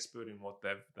been an expert in what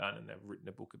they've done, and they've written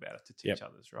a book about it to teach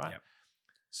others, right?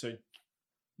 So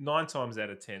 9 times out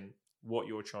of 10, what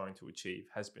you're trying to achieve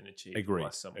has been achieved by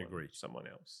someone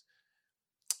else.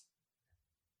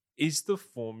 Is the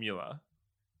formula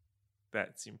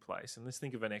that's in place, and let's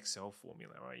think of an Excel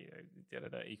formula, right?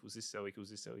 Equals this cell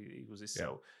equals this cell equals this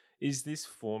cell. Is this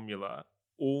formula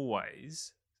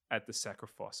always at the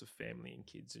sacrifice of family and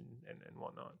kids and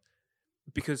whatnot?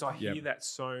 Because I hear that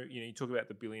so, you talk about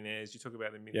the billionaires, you talk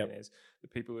about the millionaires, the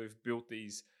people who've built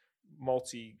these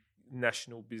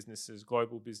multinational businesses,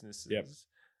 global businesses,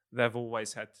 they've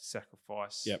always had to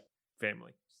sacrifice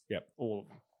family. All of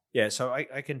them. Yeah, so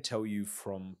I can tell you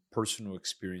from personal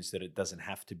experience that it doesn't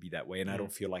have to be that way, and I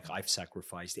don't feel like I've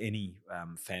sacrificed any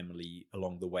family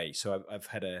along the way. So I've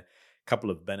had a couple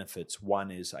of benefits.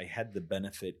 One is I had the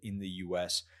benefit in the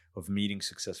US of meeting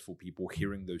successful people,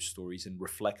 hearing those stories and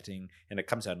reflecting, and it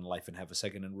comes out in Life in Half a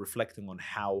Second, and reflecting on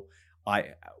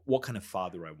what kind of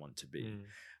father I want to be.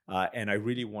 And I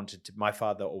really wanted to. My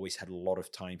father always had a lot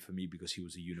of time for me because he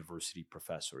was a university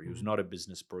professor. He was not a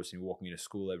business person. He walked me to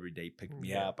school every day, picked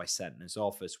me up. I sat in his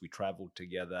office. We traveled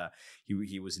together.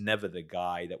 He was never the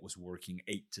guy that was working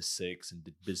 8 to 6 and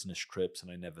did business trips, and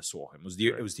I never saw him.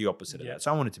 It was the opposite of that.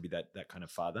 So I wanted to be that kind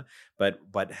of father. But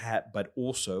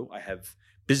also I have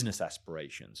business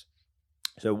aspirations.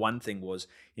 So one thing was,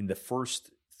 in the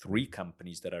first 3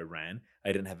 companies that I ran,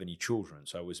 I didn't have any children.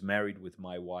 So I was married with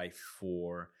my wife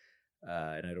for,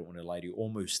 and I don't want to lie to you,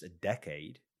 almost a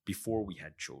decade before we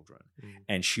had children.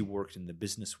 And she worked in the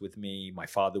business with me. My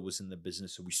father was in the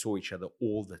business, so we saw each other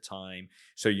all the time.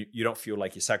 So you don't feel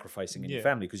like you're sacrificing in your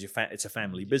family, because it's a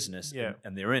family business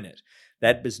and they're in it.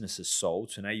 That business is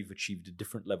sold, so now you've achieved a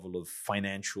different level of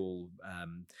financial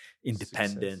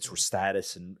independence or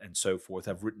status and so forth.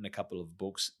 I've written a couple of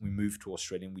books. We moved to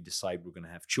Australia and we decided we're going to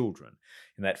have children.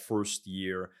 In that first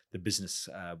year, the business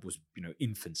was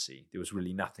infancy. There was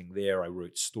really nothing there. I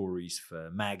wrote stories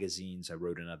for magazines. I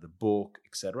wrote another book,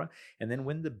 etc. And then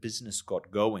when the business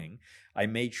got going, I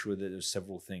made sure that there were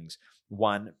several things.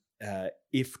 One,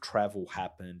 if travel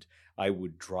happened, I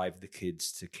would drive the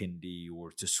kids to kindy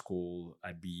or to school.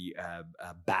 I'd be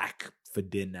back for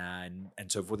dinner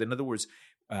and so forth. In other words,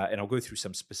 and I'll go through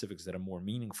some specifics that are more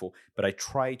meaningful, but I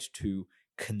tried to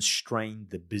constrain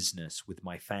the business with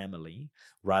my family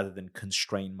rather than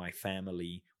constrain my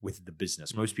family with the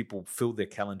business. Most people fill their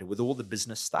calendar with all the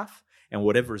business stuff, and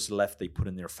whatever is left, they put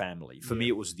in their family. For me,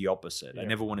 it was the opposite. I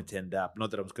never wanted to end up, not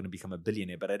that I was going to become a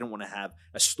billionaire, but I don't want to have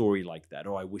a story like that.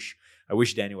 Oh, I wish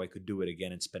Daniel, I could do it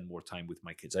again and spend more time with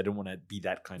my kids. I don't want to be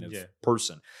that kind of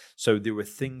person. So there were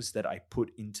things that I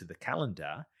put into the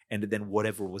calendar, and then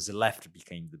whatever was left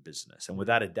became the business. And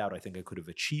without a doubt, I think I could have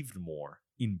achieved more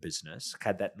in business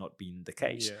had that not been the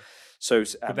case. Yeah. So,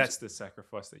 but that's the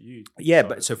sacrifice that you.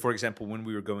 But so for example, when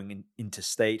we were going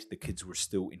interstate, the kids were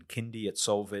still in kindy at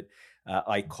Solvit.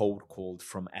 I cold called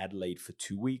from Adelaide for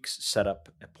 2 weeks, set up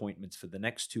appointments for the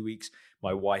next 2 weeks.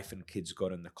 My wife and kids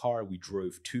got in the car. We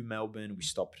drove to Melbourne. We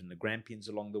stopped in the Grampians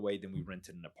along the way. Then we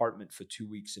rented an apartment for 2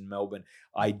 weeks in Melbourne.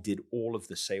 I did all of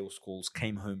the sales calls,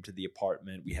 came home to the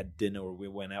apartment. We had dinner, or we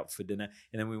went out for dinner,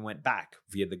 and then we went back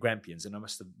via the Grampians. And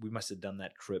we must have done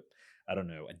that trip, I don't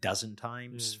know, a dozen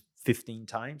times, 15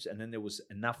 times. And then there was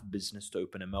enough business to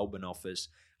open a Melbourne office,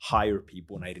 hire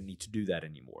people, and I didn't need to do that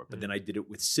anymore. But then I did it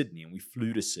with Sydney, and we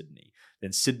flew to Sydney.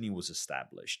 Then Sydney was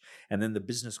established. And then the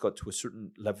business got to a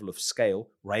certain level of scale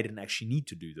where I didn't actually need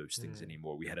to do those things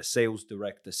anymore. We had a sales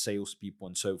director, salespeople,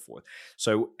 and so forth.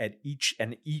 So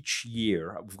each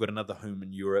year, we've got another home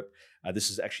in Europe. This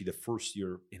is actually the first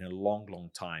year in a long, long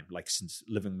time, like since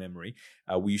living memory.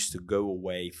 We used to go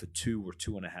away for 2 or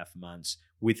 2.5 months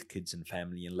with kids and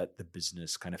family and let the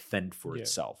business kind of fend for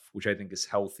itself, which I think is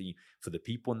healthy for the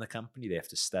people in the company. They have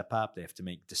to step up, they have to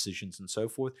make decisions and so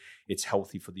forth. It's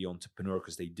healthy for the entrepreneur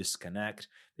because they disconnect,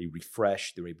 they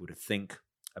refresh, they're able to think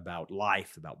about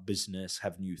life, about business,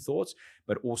 have new thoughts,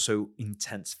 but also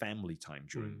intense family time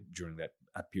during that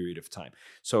period of time.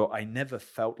 So I never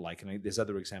felt like, and there's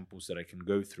other examples that I can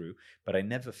go through, but I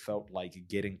never felt like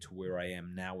getting to where I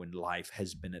am now in life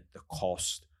has been at the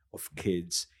cost of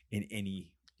kids in any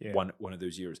one of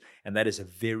those years. And that is a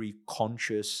very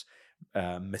conscious,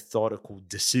 methodical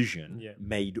decision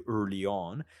made early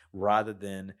on, rather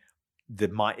than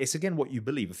it's again what you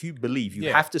believe. If you believe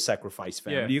you have to sacrifice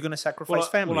family, you're going to sacrifice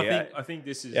family. Well, I think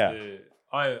this is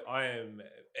I am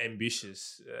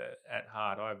ambitious at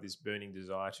heart. I have this burning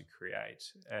desire to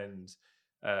create, and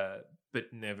but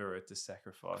never at the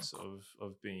sacrifice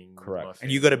of being correct.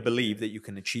 And you got to believe that you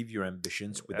can achieve your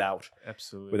ambitions without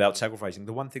sacrificing.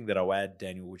 The one thing that I'll add,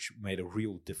 Daniel, which made a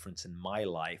real difference in my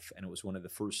life, and it was one of the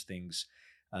first things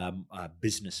a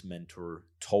business mentor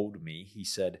told me. He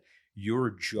said, your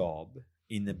job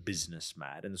in the business,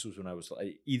 Matt, and this was when I was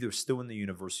either still in the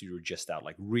university or just out,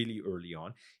 like really early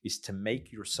on, is to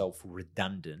make yourself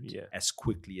redundant as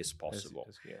quickly as possible.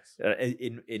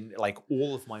 In like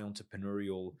all of my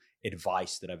entrepreneurial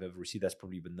advice that I've ever received, that's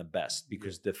probably been the best,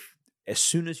 because as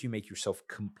soon as you make yourself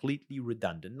completely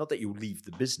redundant, not that you leave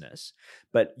the business,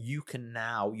 but you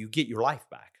get your life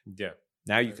back. Yeah.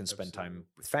 Now you can spend time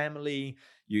with family.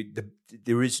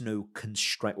 There is no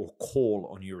constraint or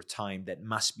call on your time that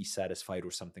must be satisfied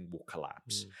or something will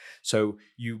collapse. So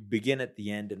you begin at the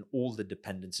end and all the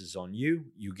dependence is on you.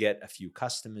 You get a few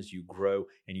customers, you grow,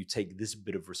 and you take this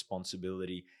bit of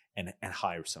responsibility and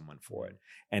hire someone for it.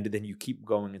 And then you keep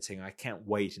going and saying, I can't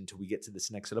wait until we get to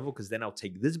this next level, because then I'll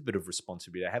take this bit of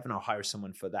responsibility I have and I'll hire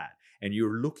someone for that. And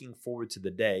you're looking forward to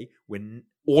the day when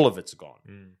all of it's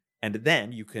gone. And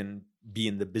then you can be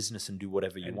in the business and do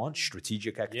whatever you want,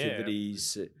 strategic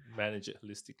activities. manage it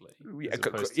holistically. Yeah, as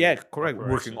opposed to correct.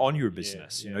 Working operation. on your Yeah,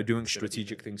 business, yeah, doing instead of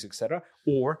strategic doing- things, etc.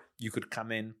 Or you could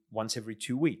come in once every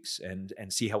 2 weeks and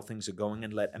see how things are going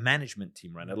and let a management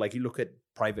team run it. Like you look at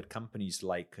private companies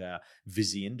like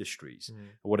Visi Industries.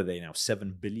 What are they now?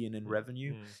 7 billion in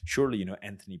revenue. Surely,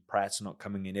 Anthony Pratt's not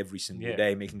coming in every single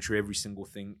day, making sure every single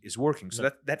thing is working.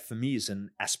 So that for me is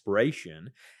an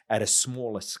aspiration at a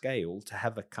smaller scale to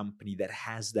have a company that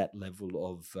has that level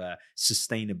of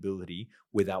sustainability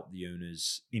without the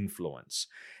owner's influence.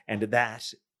 And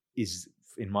that is,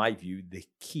 in my view, the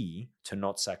key to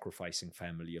not sacrificing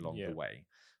family along the way.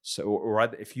 So, or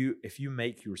if you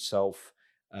make yourself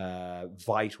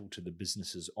vital to the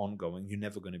business's ongoing, you're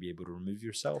never going to be able to remove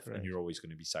yourself, and you're always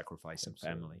going to be sacrificing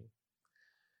family.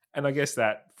 And I guess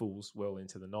that falls well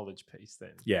into the knowledge piece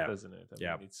then, doesn't it?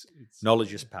 I mean, it's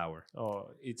knowledge is power. Oh,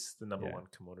 it's the number one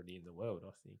commodity in the world,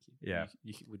 I think.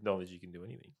 You, with knowledge, you can do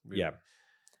anything. Really. Yeah.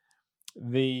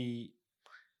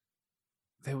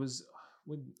 There was,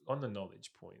 on the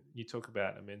knowledge point, you talk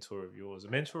about a mentor of yours. A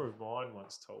mentor of mine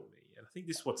once told me, and I think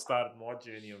this is what started my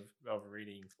journey of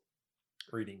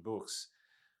reading books,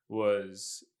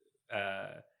 was,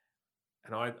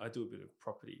 and I do a bit of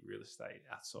property real estate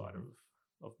outside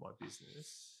of my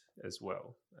business as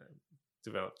well.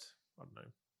 Developed, I don't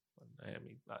know how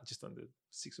many, just under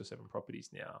 6 or 7 properties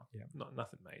now. Yeah.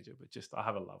 Nothing major, but just I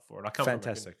have a love for it.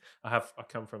 Fantastic. I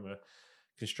come from a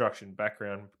construction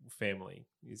background, family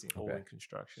using all in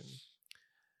construction.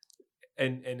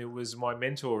 And it was my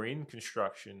mentor in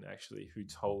construction actually who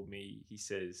told me, he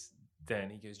says,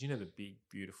 Dan, he goes, the big,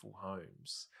 beautiful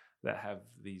homes that have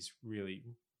these really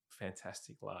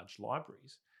fantastic large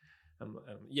libraries. And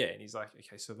he's like,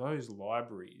 okay, so those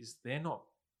libraries, they're not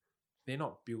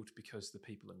built because the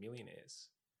people are millionaires.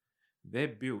 They're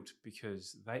built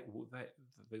because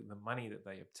the money that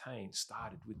they obtained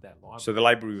started with that library. So the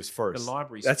library was first. The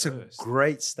library's That's first. A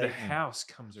great statement. The house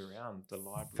comes around the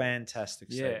library.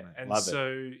 Fantastic statement. And Love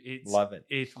so it. Love it.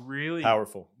 It really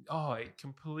powerful. Oh, it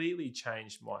completely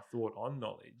changed my thought on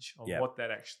knowledge, on what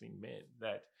that actually meant.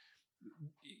 That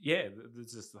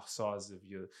this is the size of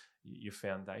your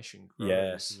foundation grows.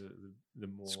 Yes, the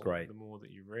more it's great. The more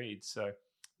that you read. So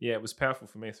it was powerful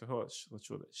for me. So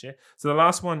let's share. So the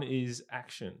last one is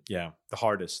action. Yeah, the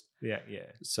hardest. Yeah.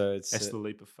 So that's the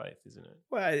leap of faith, isn't it?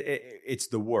 Well, it's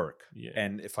the work. Yeah.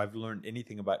 And if I've learned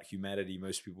anything about humanity,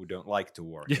 most people don't like to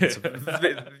work. Yeah. It's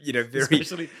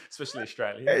very especially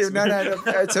Australians. No.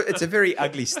 It's a very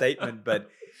ugly statement,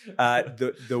 but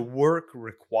the work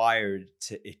required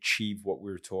to achieve what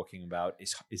we're talking about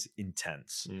is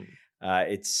intense.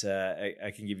 I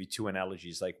can give you 2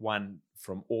 analogies. Like one,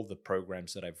 from all the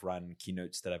programs that I've run,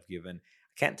 keynotes that I've given,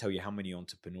 I can't tell you how many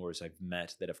entrepreneurs I've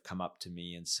met that have come up to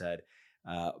me and said,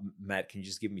 Matt, can you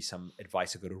just give me some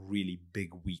advice? I've got a really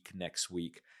big week next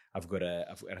week. And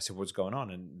I said, what's going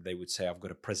on? And they would say, I've got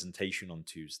a presentation on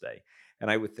Tuesday. And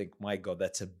I would think, my God,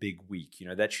 that's a big week.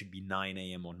 That should be 9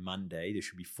 a.m. on Monday. There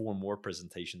should be 4 more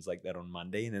presentations like that on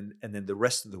Monday. And then the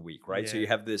rest of the week, right? Yeah. So you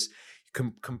have this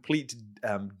complete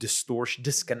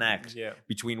disconnect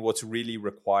between what's really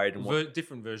required and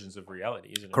different versions of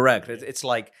reality, isn't it? Correct. Yeah. It's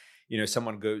like,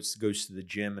 someone goes to the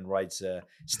gym and rides a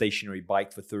stationary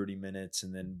bike for 30 minutes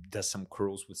and then does some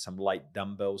curls with some light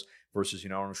dumbbells versus,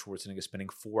 Arnold Schwarzenegger spending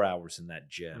 4 hours in that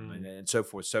gym and so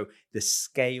forth. So the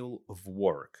scale of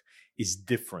work is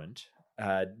different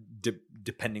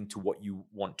depending to what you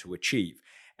want to achieve.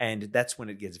 And that's when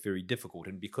it gets very difficult.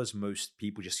 And because most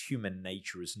people, just human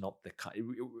nature is not the kind.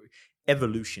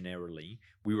 Evolutionarily,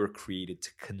 we were created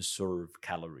to conserve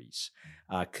calories,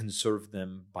 conserve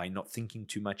them by not thinking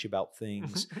too much about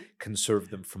things,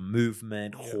 conserve them from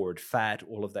movement, hoard fat,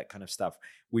 all of that kind of stuff.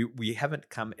 We haven't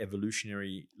come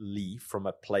evolutionarily from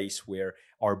a place where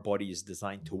our body is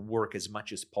designed to work as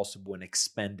much as possible and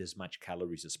expend as much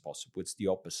calories as possible. It's the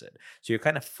opposite. So you're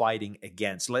kind of fighting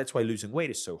against. That's why losing weight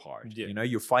is so hard. Yeah.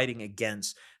 You're fighting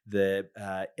against the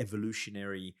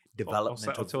evolutionary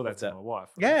development. I'll tell that to my wife.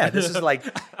 Yeah, this is like,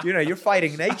 you're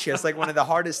fighting nature. It's like one of the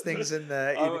hardest things in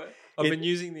the. I've been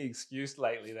using the excuse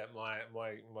lately that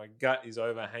my gut is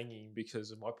overhanging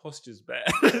because my posture's bad.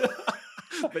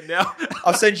 But now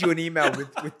I'll send you an email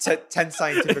with 10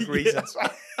 scientific reasons.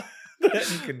 You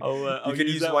can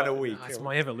use one a week. It's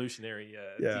my evolutionary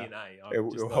DNA.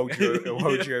 It'll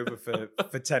hold you over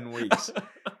for 10 weeks.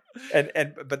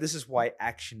 But this is why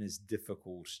action is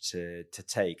difficult to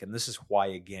take, and this is why,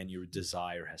 again, your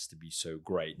desire has to be so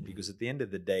great, because at the end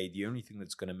of the day, the only thing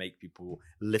that's going to make people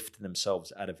lift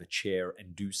themselves out of a chair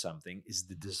and do something is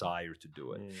the desire to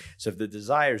do it. So if the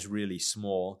desire is really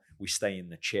small, we stay in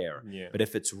the chair. But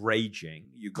if it's raging,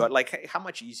 you got, like, how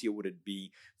much easier would it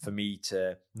be for me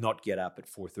to not get up at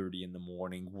 4:30 in the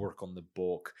morning, work on the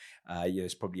book?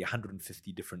 There's probably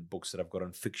 150 different books that I've got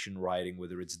on fiction writing,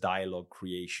 whether it's dialogue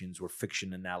creations or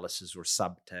fiction analysis or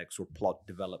subtext or plot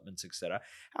developments, etc.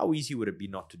 How easy would it be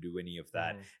not to do any of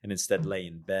that and instead lay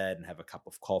in bed and have a cup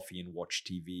of coffee and watch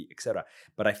TV, etc.?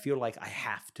 But I feel like I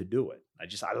have to do it.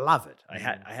 I love it. I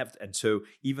have to. And so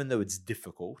even though it's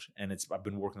difficult, and I've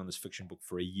been working on this fiction book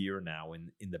for a year now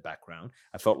in the background,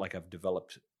 I felt like I've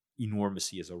developed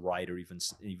enormously as a writer,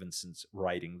 even since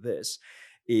writing this.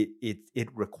 It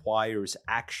requires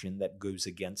action that goes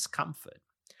against comfort.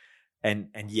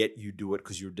 And yet you do it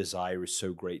because your desire is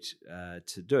so great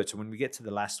to do it. So when we get to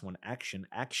the last one,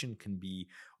 action can be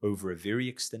over a very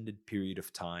extended period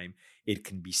of time. It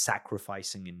can be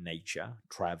sacrificing in nature,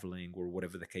 traveling, or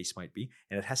whatever the case might be.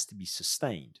 And it has to be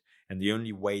sustained. And the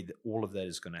only way that all of that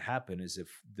is going to happen is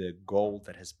if the goal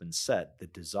that has been set, the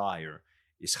desire,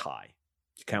 is high.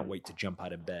 You can't wait to jump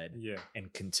out of bed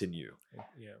and continue.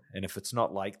 And if it's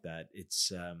not like that,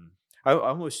 it's... I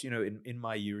almost, in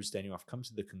my years, Daniel, I've come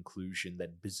to the conclusion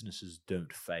that businesses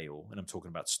don't fail. And I'm talking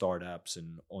about startups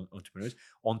and entrepreneurs.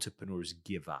 Entrepreneurs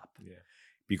give up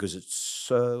because it's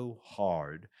so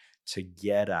hard to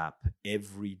get up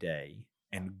every day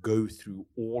and go through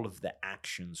all of the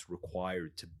actions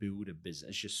required to build a business.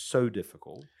 It's just so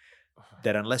difficult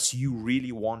that unless you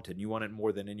really want it, and you want it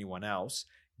more than anyone else,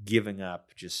 giving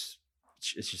up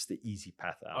it's just the easy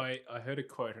path out. I heard a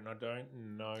quote, and I don't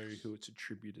know who it's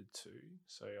attributed to,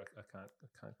 so I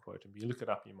can't quote him. But you look it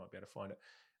up, you might be able to find it.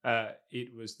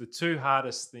 It was the two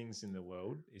hardest things in the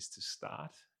world is to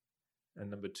start,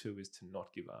 and number two is to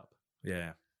not give up.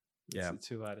 It's the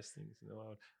two hardest things in the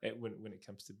world when it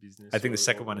comes to business. I think the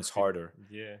second one is harder.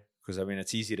 Because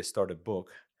it's easy to start a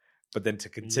book, but then to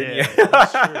continue. Yeah,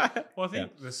 that's true. Well, I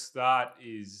think the start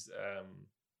is.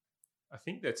 I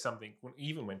think that's something.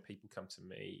 Even when people come to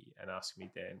me and ask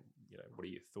me, Dan, what are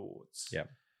your thoughts? Yeah,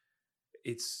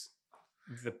 it's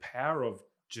the power of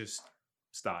just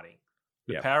starting.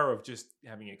 The power of just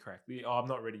having it crack. I'm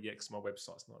not ready yet because my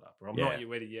website's not up, or I'm not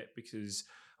ready yet because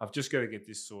I've just got to get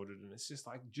this sorted. And it's just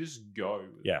like, just go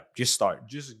with it. Just start.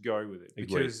 Just go with it.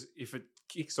 Because if it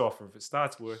kicks off, or if it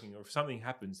starts working, or if something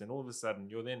happens, then all of a sudden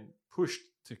you're then pushed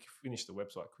to finish the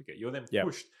website quicker. You're then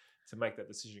pushed to make that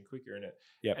decision quicker.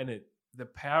 The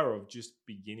power of just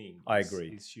beginning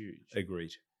is huge.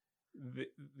 Agreed.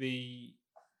 The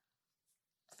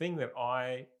thing that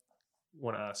I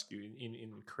want to ask you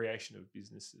in creation of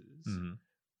businesses,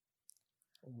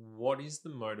 what is the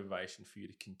motivation for you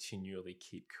to continually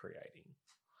keep creating?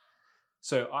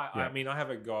 So I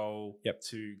have a goal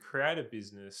to create a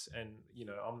business, and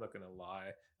I'm not going to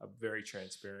lie, I'm very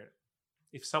transparent.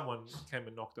 If someone came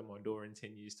and knocked on my door in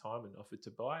 10 years' time and offered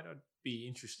to buy it, I'd be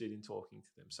interested in talking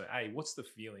to them. So, hey, what's the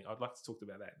feeling? I'd like to talk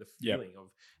about that. The feeling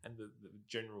of, and the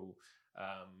general,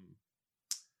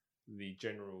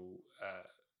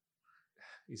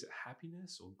 is it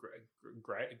happiness or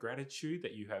gratitude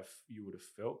that you would have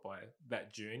felt by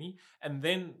that journey? And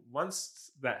then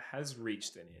once that has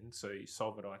reached an end, so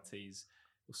Solvit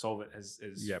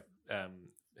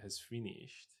has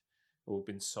finished or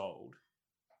been sold,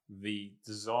 the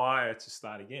desire to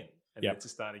start again and then to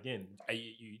start again.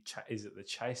 Is it the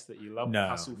chase that you love? No, the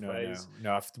hustle phase?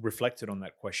 No. I've reflected on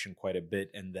that question quite a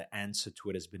bit, and the answer to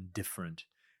it has been different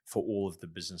for all of the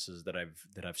businesses that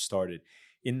I've started.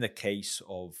 In the case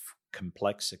of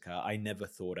Complexica, I never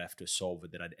thought after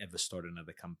Solvit that I'd ever start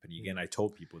another company again. I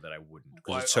told people that I wouldn't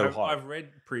because it's so hard. I've read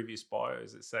previous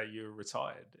bios that say you're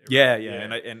retired.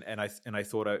 And I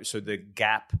thought so. The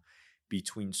gap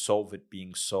between Solvit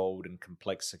being sold and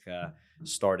Complexica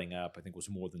starting up, I think, was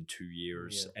more than 2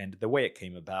 years. And the way it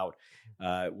came about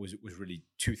was really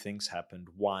two things happened.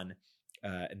 One,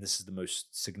 and this is the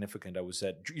most significant. I was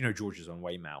at, George is on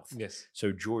Weymouth. Yes.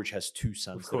 So George has two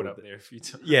sons. We've caught up there a few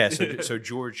times. Yeah. So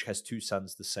George has two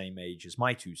sons the same age as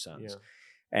my two sons. Yeah.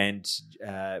 And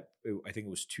I think it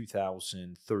was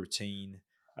 2013.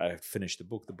 I finished the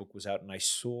book. The book was out, and I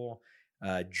saw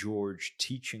George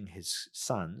teaching his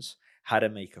sons how to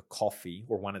make a coffee,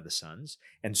 or one of the sons,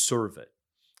 and serve it.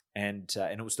 And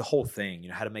it was the whole thing,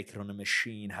 how to make it on a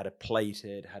machine, how to plate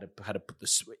it, how to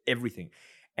put everything.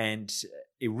 And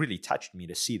it really touched me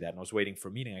to see that. And I was waiting for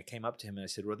a meeting. I came up to him and I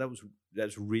said, well, that was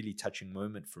a really touching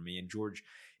moment for me. And George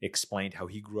explained how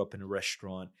he grew up in a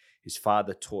restaurant. His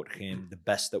father taught him the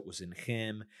best that was in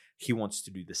him. He wants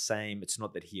to do the same. It's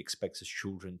not that he expects his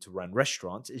children to run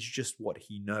restaurants. It's just what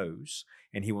he knows,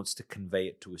 and he wants to convey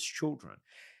it to his children.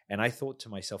 And I thought to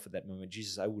myself at that moment,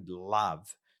 Jesus, I would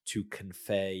love to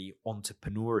convey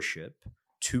entrepreneurship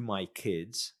to my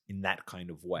kids in that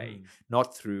kind of way,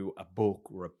 not through a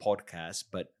book or a podcast,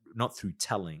 but not through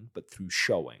telling, but through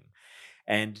showing.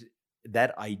 And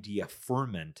that idea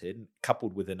fermented,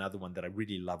 coupled with another one that I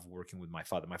really love working with my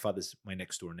father. My father's my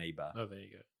next door neighbor. Oh, there you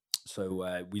go.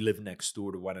 So we live next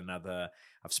door to one another.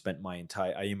 I've spent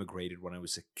I immigrated when I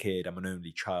was a kid. I'm an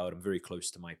only child. I'm very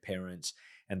close to my parents.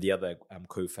 And the other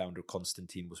co-founder,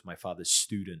 Konstantin, was my father's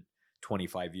student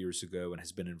 25 years ago and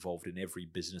has been involved in every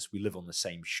business. We live on the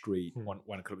same street, one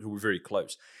kilometer. We're very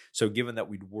close. So given that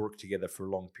we'd worked together for a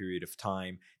long period of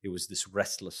time, there was this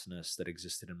restlessness that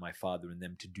existed in my father and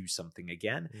them to do something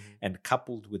again. And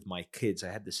coupled with my kids,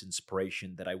 I had this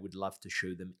inspiration that I would love to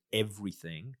show them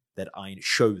everything that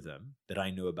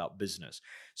I know about business.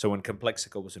 So when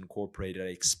Complexica was incorporated, I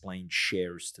explained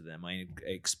shares to them. I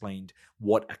explained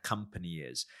what a company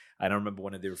is. And I remember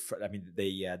one of their,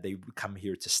 they come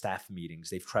here to staff meetings.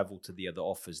 They've traveled to the other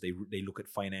office. They look at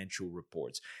financial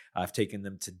reports. I've taken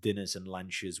them to dinners and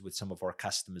lunches with some of our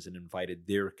customers and invited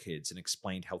their kids and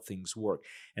explained how things work.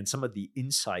 And some of the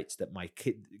insights that my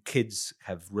kids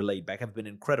have relayed back have been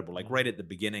incredible. Like right at the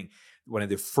beginning, one of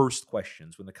their first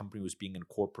questions when the company was being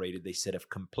incorporated, they said, if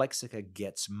Complexica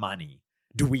gets money,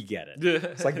 do we get it?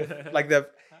 It's like the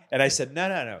and I said,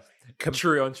 no.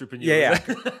 True entrepreneur. Yeah.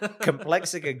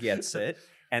 Complexica gets it.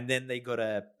 And then they got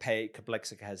to pay.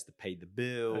 Complexica has to pay the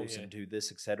bills and do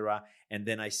this, etc. And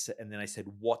then I said,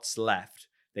 what's left?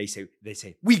 They say,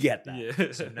 we get that.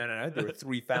 Yeah. So no. There are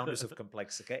 3 founders of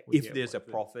Complexica. If there's a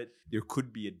profit, there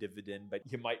could be a dividend, but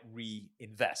you might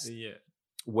reinvest. Yeah.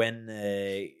 When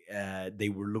they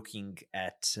were looking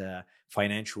at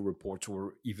financial reports,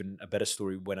 or even a better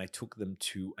story, when I took them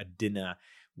to a dinner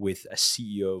with a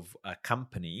CEO of a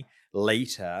company,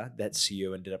 later that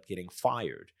CEO ended up getting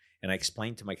fired. And I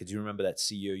explained to my kids, you remember that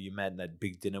CEO you met in that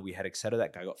big dinner we had, et cetera?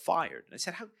 That guy got fired. And I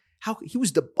said, how he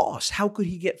was the boss. How could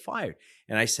he get fired?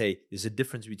 And I say, there's a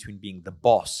difference between being the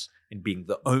boss and being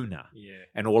the owner. Yeah.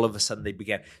 And all of a sudden they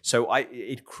began. So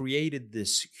it created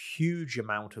this huge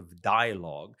amount of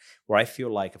dialogue where I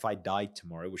feel like if I died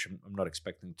tomorrow, which I'm not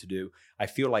expecting to do, I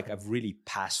feel like I've really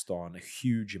passed on a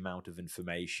huge amount of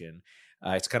information.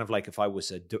 It's kind of like if I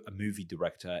was a movie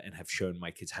director and have shown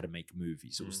my kids how to make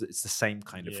movies. It's the same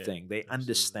kind of thing. They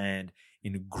understand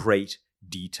in great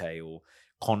detail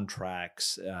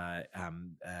contracts,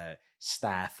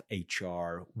 staff,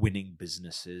 HR, winning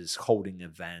businesses, holding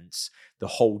events, the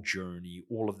whole journey,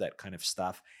 all of that kind of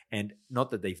stuff. And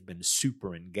not that they've been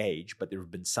super engaged, but there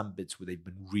have been some bits where they've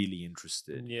been really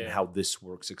interested in how this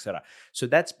works, etc. So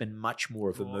that's been much more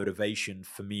of a motivation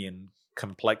for me in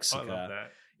Complexica. I love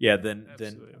that. Yeah,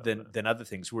 than other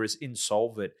things. Whereas in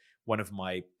Solvit, one of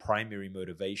my primary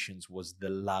motivations was the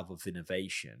love of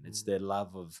innovation. It's their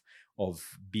love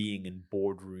of being in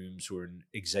boardrooms or in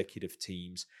executive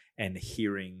teams and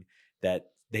hearing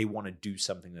that they want to do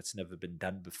something that's never been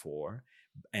done before.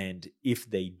 And if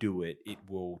they do it, it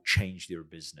will change their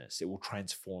business. It will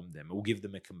transform them. It will give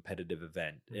them a competitive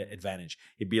advantage.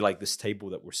 It'd be like this table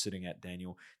that we're sitting at,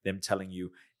 Daniel, them telling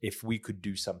you, if we could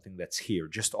do something that's here,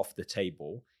 just off the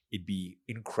table, it'd be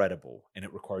incredible. And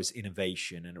it requires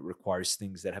innovation, and it requires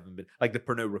things that haven't been, like the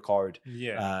Pernod Ricard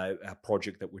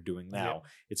project that we're doing now.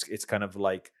 Yeah. It's kind of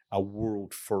like a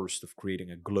world first of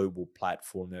creating a global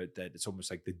platform that it's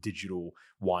almost like the digital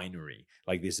winery.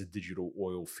 Like there's a digital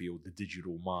oil field, the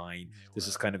digital mine. This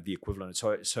is kind of the equivalent.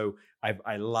 So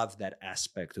I love that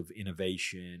aspect of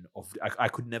innovation. I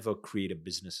could never create a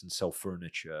business and sell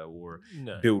furniture or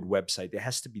build website. There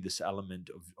has to be this element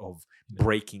of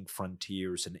breaking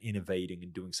frontiers and innovating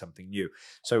and doing something new.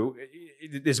 So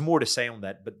there's more to say on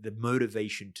that, but the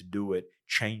motivation to do it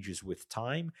changes with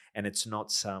time, and it's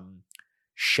not some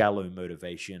shallow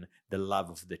motivation, the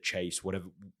love of the chase,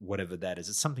 whatever that is.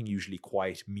 It's something usually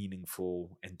quite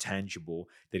meaningful and tangible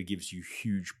that gives you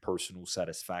huge personal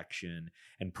satisfaction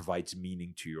and provides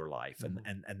meaning to your life.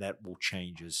 Mm-hmm. And that will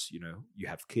change as you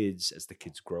have kids, as the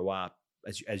kids grow up,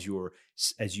 as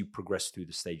you progress through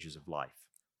the stages of life.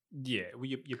 Yeah, well,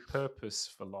 your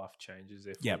purpose for life changes,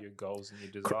 therefore your goals and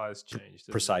your desires change.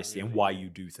 Precisely, and why you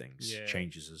do things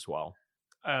changes as well.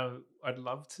 I'd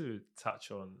love to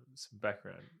touch on some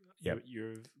background. Yeah,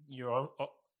 you're on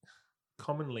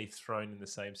commonly thrown in the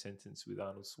same sentence with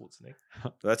Arnold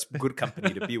Schwarzenegger. That's good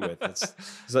company to be with.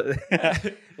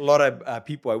 A lot of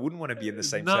people I wouldn't want to be in the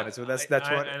same sentence. So that's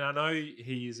what. And I know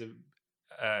he is an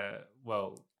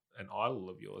idol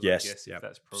of yours. Yes, I guess yeah. if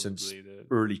that's probably Since the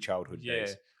early childhood yeah.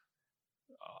 days.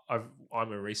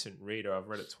 I'm a recent reader. I've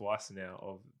read it twice now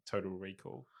of Total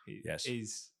Recall. Yes.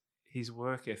 His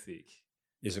work ethic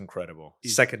is incredible.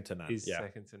 Second to none.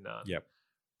 Second to none. Yep.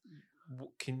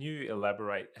 Can you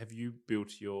elaborate? Have you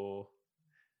built your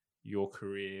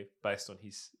career based on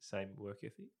his same work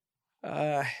ethic?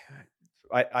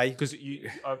 Because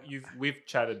we've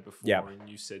chatted before, yeah. and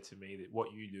you said to me that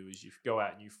what you do is you go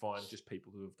out and you find just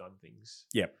people who have done things.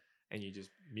 Yeah. And you just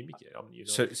mimic it.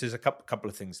 So there's a couple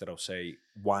of things that I'll say.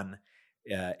 One,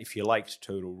 if you liked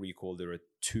Total Recall, there are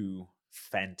two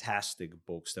fantastic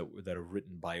books that are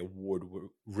written by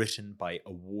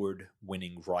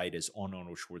award-winning writers on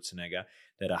Arnold Schwarzenegger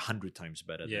that are 100 times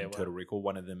better than Total Recall.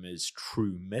 One of them is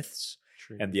True Myths,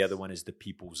 the other one is The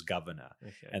People's Governor.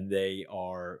 Okay. And they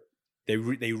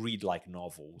read like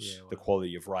novels, the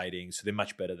quality of writing, so they're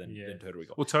much better than Total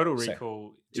Recall. Well, Total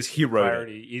Recall, just he wrote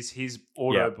it. Is his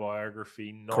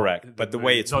autobiography, not correct. But the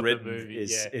way it's written movie,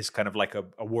 is kind of like a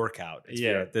workout. It's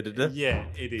it is.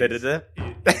 It is.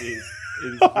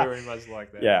 It is very much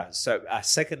like that. Yeah. So,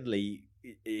 secondly,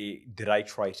 did I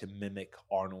try to mimic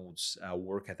Arnold's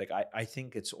work ethic? I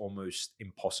think it's almost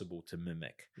impossible to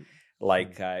mimic.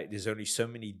 Like there's only so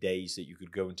many days that you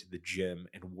could go into the gym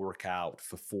and work out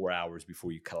for 4 hours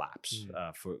before you collapse,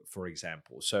 for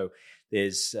example. So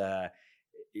there's,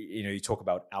 you talk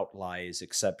about outliers,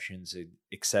 exceptions,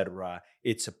 etc.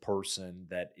 It's a person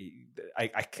that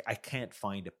I can't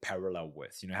find a parallel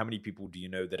with. How many people do you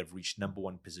know that have reached number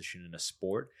one position in a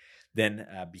sport, then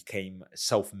became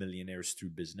self-millionaires through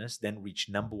business, then reached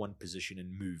number one position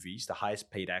in movies, the highest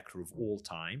paid actor of all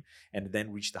time, and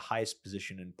then reached the highest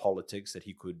position in politics that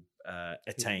he could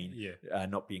attain,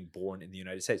 not being born in the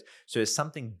United States. So there's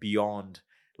something beyond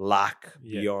luck,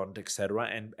 beyond etc.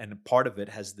 And part of it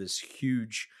has this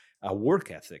huge work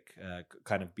ethic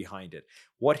kind of behind it.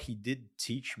 What he did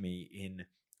teach me in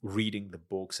reading the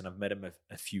books, and I've met him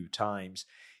a few times,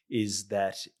 is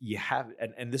that you have,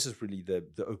 and this is really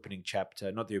the opening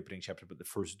chapter, not the opening chapter, but the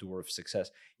first door of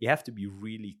success. You have to be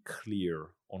really clear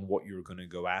on what you're going to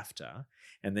go after,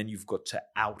 and then you've got to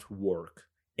outwork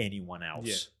anyone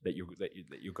else that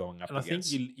you're going up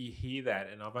against. And I think you hear that,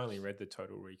 and I've only read the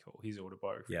Total Recall, his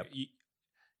autobiography. Yep.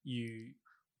 You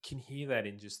can hear that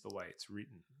in just the way it's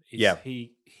written.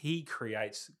 He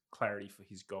creates clarity for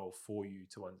his goal for you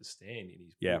to understand in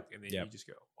his book, and then you just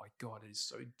go, "Oh my God, it is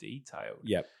so detailed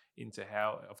into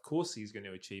how, of course, he's going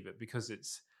to achieve it because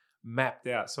it's mapped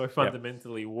out so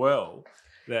fundamentally well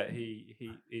that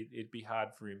it'd be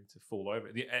hard for him to fall over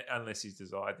unless his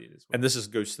desire did as well." And this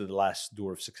goes to the last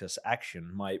door of success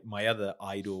action. My other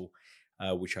idol,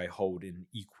 which I hold in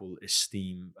equal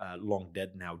esteem, long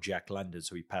dead now, Jack London.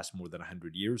 So he passed more than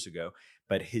 100 years ago.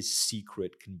 But his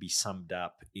secret can be summed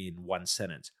up in one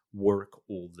sentence: work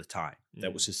all the time.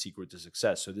 That was his secret to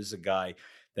success. So this is a guy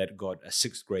that got a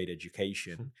 6th grade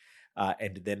education,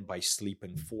 and then by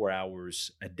sleeping 4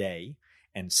 hours a day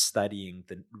and studying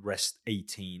the rest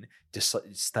 18,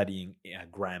 studying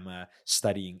grammar,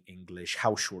 studying English,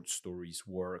 how short stories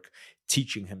work,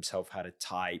 teaching himself how to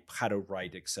type, how to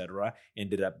write, etc.,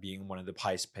 ended up being one of the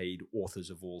highest paid authors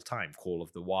of all time. Call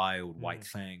of the Wild, White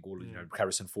Fang,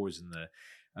 Harrison Ford in the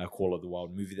Call of the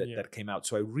Wild movie that came out.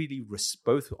 So I really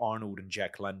both Arnold and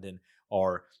Jack London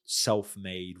are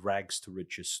self-made, rags to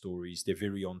riches stories. They're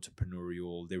very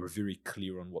entrepreneurial. They were very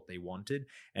clear on what they wanted,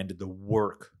 and the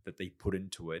work that they put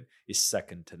into it is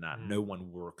second to none. No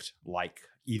one worked like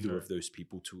either of those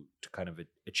people to kind of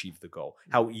achieve the goal.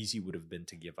 How easy would have been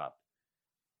to give up?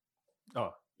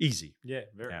 Oh, easy. Yeah,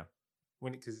 very. Yeah.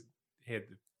 Because he had,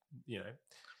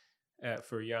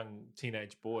 for a young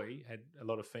teenage boy, had a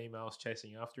lot of females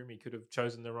chasing after him. He could have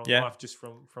chosen the wrong life just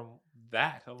from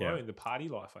that alone. Yeah. The party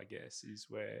life, I guess, is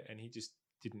where, and he just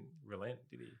didn't relent,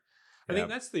 did he? I think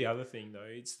that's the other thing, though.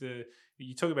 It's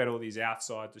you talk about all these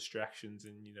outside distractions,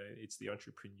 and it's the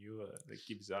entrepreneur that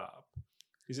gives up.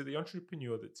 Is it the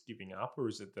entrepreneur that's giving up, or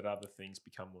is it that other things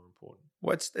become more important?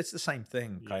 Well, it's the same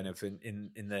thing, kind of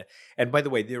in the. And by the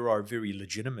way, there are very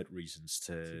legitimate reasons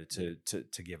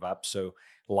to give up. So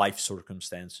life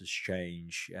circumstances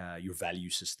change, your value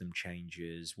system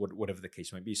changes, whatever the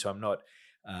case might be. So I'm not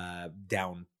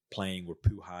downplaying or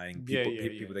poo-hahing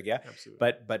people that get.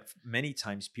 Absolutely. But many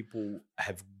times people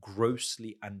have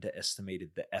grossly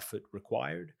underestimated the effort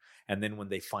required. And then when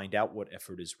they find out what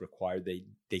effort is required,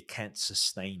 they can't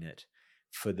sustain it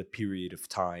for the period of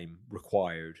time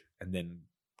required and then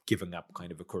giving up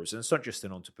kind of occurs. And it's not just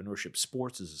in entrepreneurship.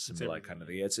 Sports is a similar kind of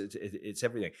thing. It's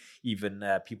everything. Even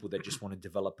people that just want to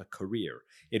develop a career.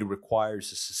 It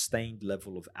requires a sustained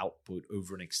level of output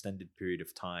over an extended period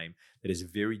of time that is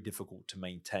very difficult to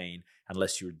maintain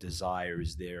unless your desire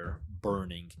is there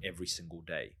burning every single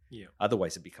day. Yeah.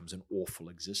 Otherwise, it becomes an awful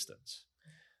existence.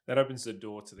 That opens the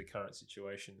door to the current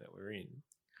situation that we're in,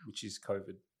 which is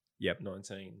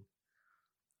COVID-19.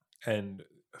 And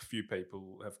a few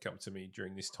people have come to me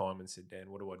during this time and said,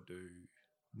 Dan, what do I do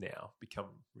now? Become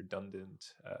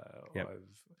redundant. I've,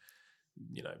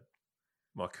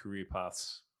 my career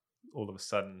path's all of a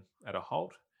sudden at a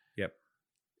halt. Yep.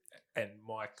 And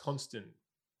my constant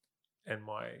and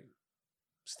my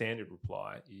standard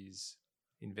reply is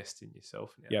invest in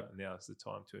yourself now. Yep. Now's the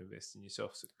time to invest in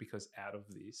yourself, because out of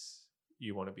this,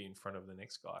 you want to be in front of the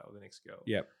next guy or the next girl.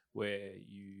 Yep. Where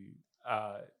you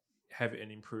have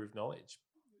an improved knowledge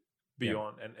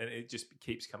beyond, and it just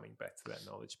keeps coming back to that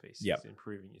knowledge piece. Yep. It's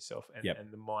improving yourself and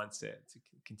the mindset to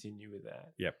continue with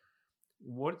that. Yep.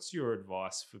 What's your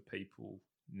advice for people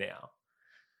now?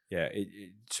 Yeah.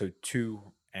 So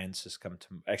two answers come to,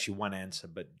 actually one answer,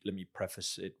 but let me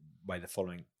preface it by the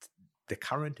following. The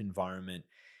current environment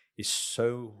is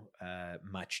so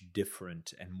much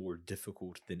different and more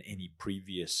difficult than any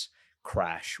previous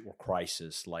crash or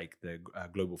crisis, like the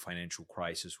global financial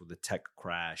crisis or the tech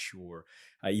crash, or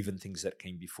even things that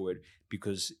came before it,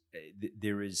 because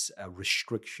there is a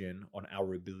restriction on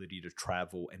our ability to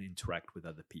travel and interact with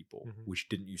other people, which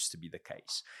didn't used to be the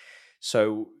case.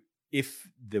 So if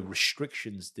the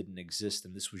restrictions didn't exist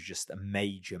and this was just a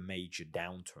major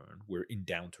downturn, where in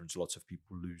downturns lots of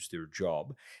people lose their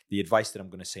job, the advice that I'm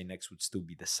going to say next would still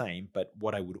be the same. But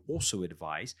what I would also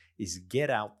advise is get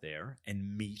out there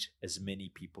and meet as many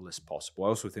people as possible. I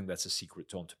also think that's a secret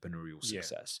to entrepreneurial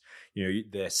success.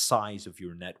 The size of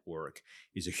your network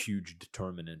is a huge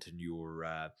determinant in your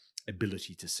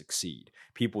ability to succeed.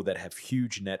 People that have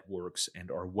huge networks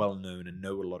and are well known and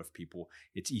know a lot of people,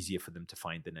 it's easier for them to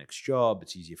find the next job.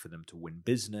 It's easier for them to win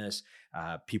business.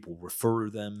 People refer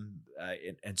them,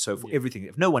 and so for everything.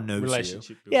 If no one knows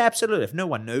you, absolutely. If no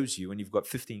one knows you and you've got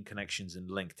 15 connections in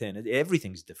LinkedIn,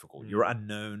 everything's difficult. You're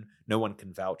unknown. No one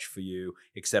can vouch for you,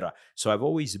 etc. So I've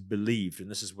always believed, and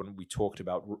this is when we talked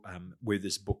about where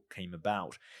this book came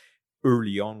about.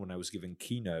 Early on, when I was giving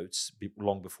keynotes,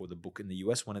 long before the book in the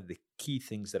US, one of the key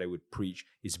things that I would preach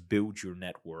is build your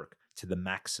network to the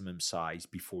maximum size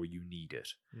before you need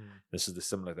it. This is the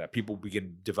similar to that. People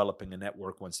begin developing a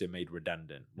network once they're made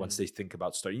redundant. Once they think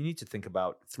about starting, you need to think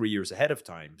about 3 years ahead of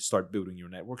time, start building your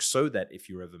network so that if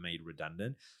you're ever made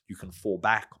redundant, you can fall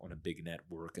back on a big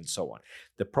network and so on.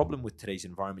 The problem with today's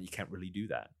environment, you can't really do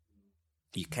that.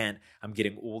 You can't. I'm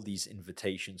getting all these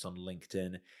invitations on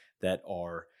LinkedIn that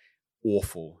are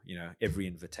awful. Every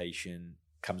invitation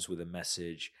comes with a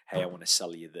message, hey, I want to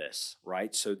sell you this,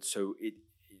 right? So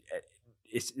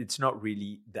it's not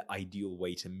really the ideal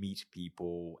way to meet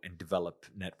people and develop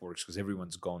networks, because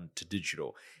everyone's gone to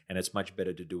digital and it's much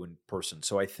better to do in person.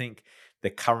 So I think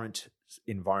the current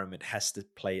environment has to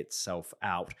play itself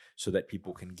out so that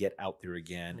people can get out there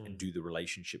again and do the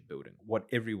relationship building. What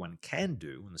everyone can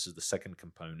do, and this is the second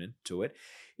component to it,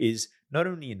 is not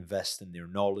only invest in their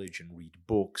knowledge and read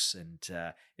books and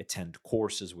attend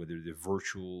courses, whether they're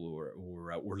virtual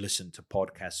or listen to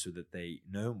podcasts so that they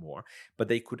know more, but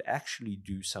they could actually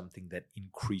do something that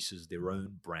increases their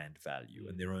own brand value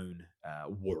and their own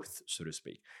worth, so to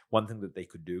speak. One thing that they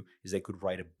could do is they could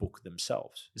write a book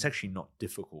themselves. It's actually not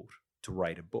difficult to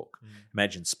write a book.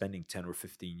 Imagine spending 10 or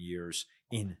 15 years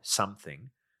in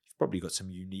something. You've probably got some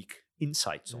unique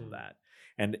insights on that.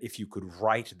 And if you could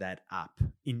write that up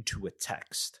into a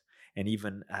text and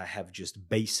even have just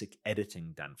basic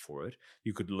editing done for it,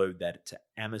 you could load that to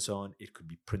Amazon. It could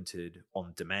be printed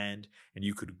on demand, and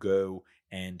you could go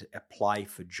and apply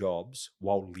for jobs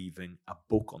while leaving a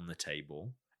book on the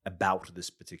table about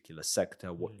this particular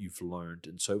sector, what you've learned,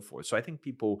 and so forth. So I think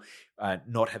people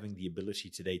not having the ability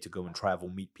today to go and travel,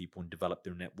 meet people, and develop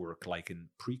their network like in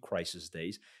pre-crisis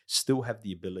days, still have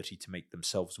the ability to make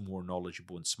themselves more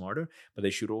knowledgeable and smarter, but they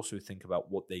should also think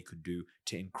about what they could do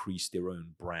to increase their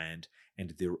own brand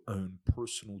and their own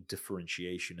personal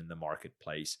differentiation in the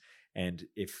marketplace. And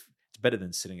if it's better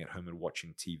than sitting at home and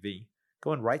watching TV,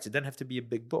 go and write. It doesn't have to be a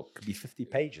big book. Could be 50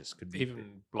 pages. Could be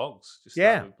even blogs. Just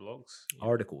start with blogs,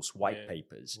 articles, white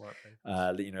papers.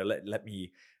 Let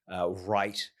me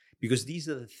write, because these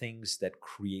are the things that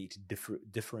create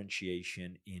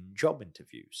differentiation in job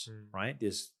interviews. Right?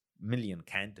 There's a million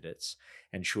candidates,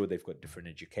 and sure, they've got different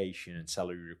education and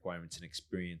salary requirements and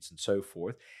experience and so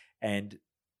forth. And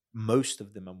most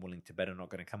of them, I'm willing to bet, are not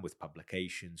going to come with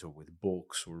publications or with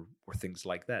books or things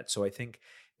like that. So I think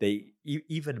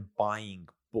even buying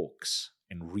books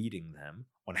and reading them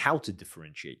on how to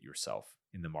differentiate yourself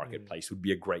in the marketplace would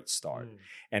be a great start.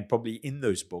 And probably in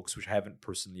those books, which I haven't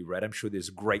personally read, I'm sure there's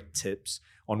great tips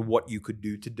on what you could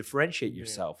do to differentiate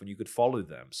yourself, and you could follow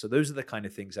them. So those are the kind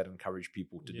of things I'd encourage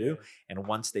people to do. And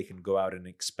once they can go out and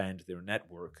expand their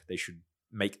network, they should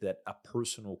make that a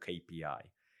personal KPI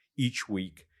each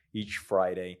week, each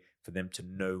Friday, for them to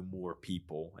know more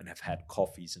people and have had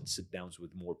coffees and sit downs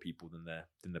with more people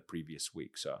than the previous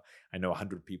week. So I know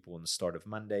 100 people on the start of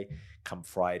Monday. Come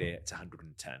Friday, it's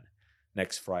 110.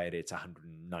 Next Friday, it's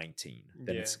 119.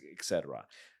 Then it's etc.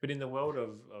 But in the world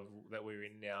of that we're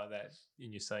in now,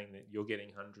 and you're saying that you're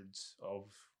getting hundreds of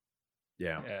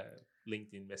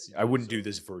LinkedIn messages. I wouldn't do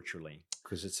this virtually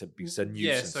because it's a nuisance.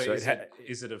 Yeah, so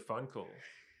is it a phone call?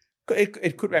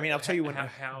 It could. I mean, I'll tell you when.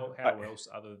 How else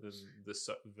other than the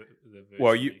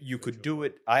well, you could do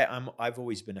it. I've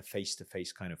always been a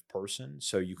face-to-face kind of person,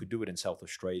 so you could do it in South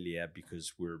Australia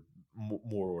because we're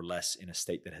more or less in a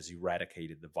state that has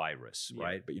eradicated the virus,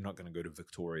 right? But you're not going to go to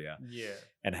Victoria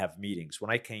and have meetings.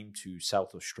 When I came to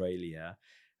South Australia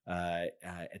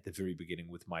at the very beginning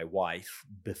with my wife,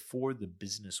 before the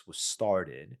business was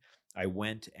started, I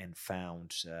went and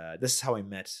found, this is how I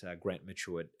met Grant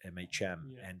Mitchell at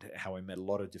MHM and how I met a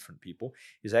lot of different people,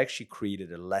 is I actually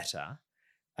created a letter,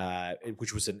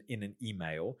 which was in an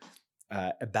email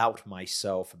about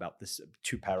myself, about this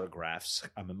 2 paragraphs.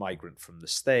 I'm a migrant from the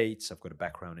States. I've got a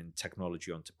background in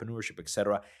technology, entrepreneurship,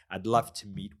 etc. I'd love to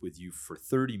meet with you for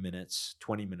 30 minutes,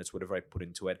 20 minutes, whatever I put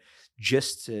into it,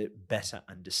 just to better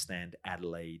understand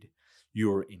Adelaide,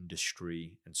 your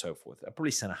industry, and so forth. I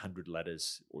probably sent 100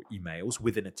 letters or emails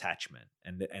with an attachment,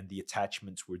 and the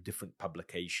attachments were different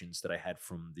publications that I had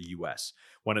from the US.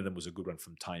 One of them was a good one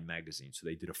from Time Magazine, so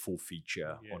they did a full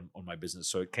feature on my business,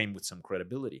 so it came with some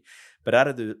credibility. But out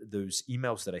of those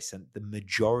emails that I sent, the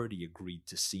majority agreed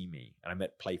to see me. And I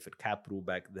met Playford Capital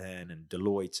back then, and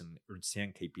Deloitte, and Ernst &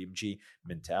 Young, KPMG,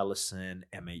 Minter Ellison,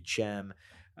 MHM.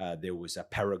 There was a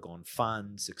Paragon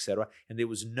Funds, etc. And there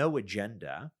was no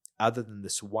agenda other than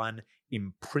this one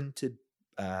imprinted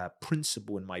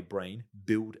principle in my brain: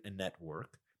 build a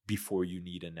network before you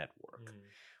need a network,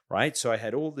 right? So I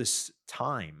had all this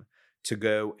time to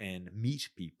go and meet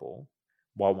people.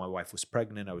 While my wife was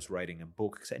pregnant, I was writing a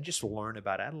book and just learn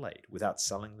about Adelaide without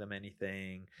selling them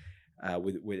anything.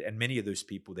 And many of those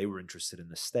people, they were interested in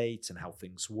the States and how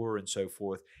things were and so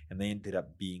forth, and they ended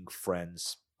up being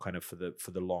friends kind of for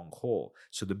the long haul.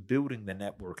 So the building the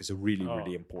network is a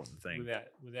really important thing.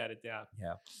 Without a doubt.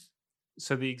 Yeah.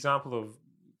 So the example of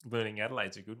learning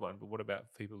Adelaide's a good one, but what about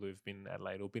people who've been in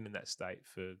Adelaide or been in that state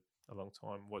for a long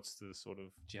time? What's the sort of,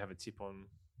 do you have a tip on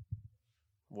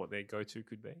what their go-to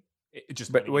could be?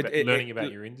 Learning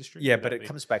about your industry? Yeah, but it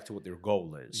comes back to what their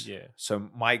goal is. Yeah. So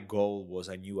my goal was,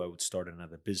 I knew I would start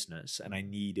another business, and I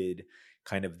needed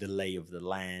kind of the lay of the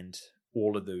land,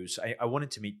 all of those. I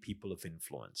wanted to meet people of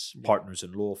influence, partners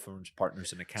in law firms,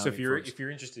 partners in accounting firms. If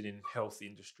you're interested in health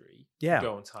industry,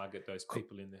 go and target those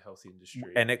people in the health industry.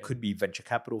 And it could be venture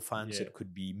capital funds. It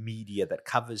could be media that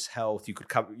covers health. You could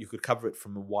cover it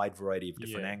from a wide variety of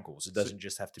different angles. It doesn't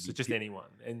just have to be. So just anyone,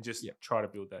 and just try to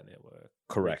build that network.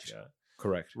 Correct.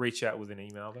 Reach out with an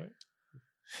email though.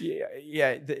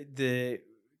 Yeah.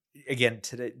 Again,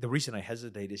 today, the reason I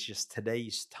hesitate is just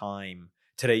today's time.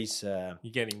 You're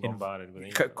getting bombarded with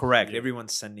emails. Correct. Yeah.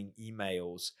 Everyone's sending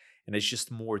emails, and it's just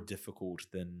more difficult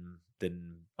than.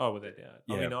 Oh, without doubt.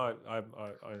 Yeah. I mean, I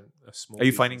own a small. Are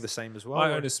you finding the same as well?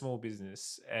 I own a small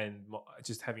business, and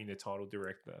just having the title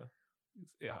director,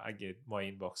 I get my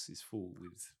inbox is full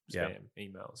with spam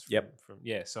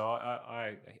emails. So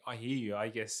I hear you. I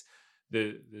guess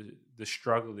the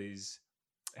struggle is,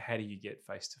 how do you get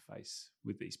face to face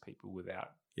with these people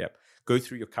without? Go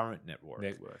through your current network.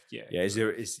 Yeah.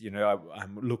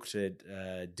 I'm looked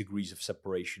at degrees of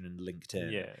separation in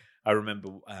LinkedIn. Yeah. I remember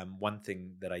one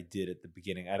thing that I did at the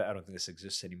beginning. I don't think this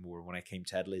exists anymore. When I came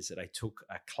to Adelaide, is that I took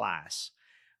a class,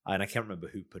 and I can't remember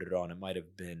who put it on. It might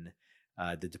have been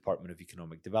the Department of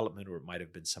Economic Development, or it might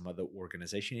have been some other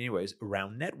organization. Anyways,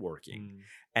 around networking,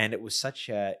 and it was such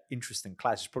an interesting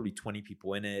class. There's probably 20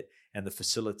 people in it, and the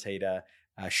facilitator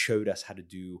showed us how to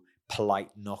do polite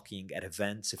knocking at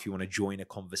events if you want to join a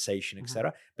conversation,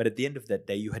 etc. But at the end of that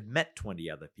day, you had met 20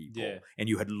 other people, and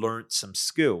you had learned some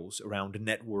skills around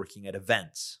networking at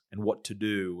events and what to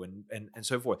do and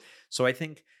so forth. So I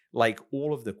think, like,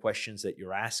 all of the questions that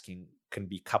you're asking can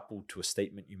be coupled to a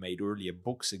statement you made earlier.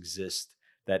 Books exist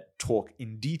that talk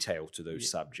in detail to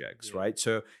those subjects, right?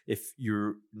 So if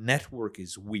your network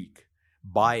is weak,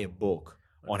 buy a book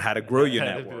on how to grow your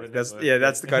How to build a network. That's network.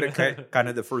 that's the kind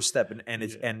of the first step, and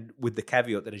it's Yeah. and with the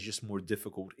caveat that it's just more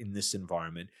difficult in this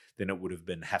environment than it would have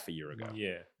been half a year ago.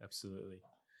 Yeah, absolutely.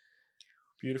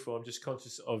 Beautiful. I'm just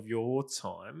conscious of your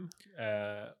time.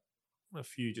 A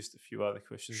few other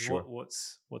questions. Sure.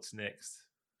 What's next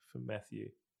for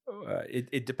Matthew?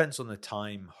 It depends on the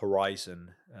time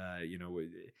horizon.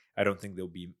 I don't think there'll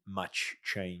be much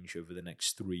change over the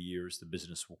next 3 years. The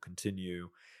business will continue.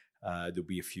 There'll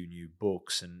be a few new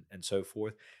books and so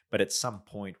forth. But at some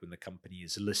point, when the company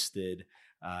is listed,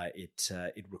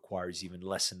 it requires even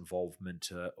less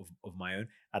involvement of my own.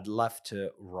 I'd love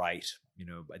to write,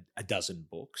 a dozen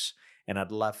books, and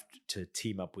I'd love to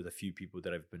team up with a few people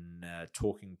that I've been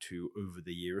talking to over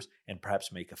the years, and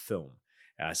perhaps make a film.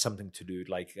 Something to do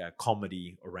like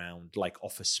comedy around like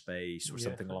Office Space or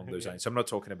something along those lines. So I'm not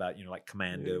talking about like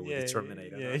Commando or the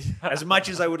Terminator. Yeah. As much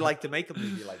as I would like to make a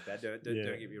movie like that, don't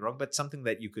get me wrong, but something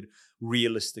that you could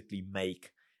realistically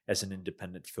make as an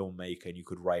independent filmmaker, and you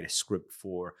could write a script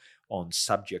for on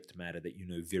subject matter that you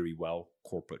know very well,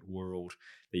 corporate world,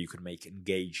 that you could make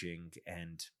engaging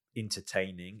and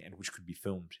entertaining, and which could be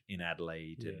filmed in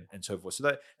Adelaide and so forth.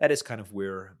 So that is kind of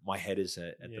where my head is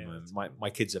at the moment. My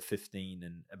kids are 15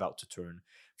 and about to turn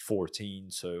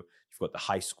 14, so you've got the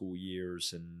high school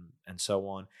years and so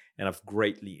on. And I've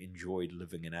greatly enjoyed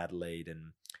living in Adelaide,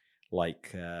 and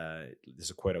there's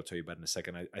a quote I'll tell you about in a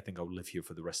second. I think I'll live here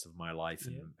for the rest of my life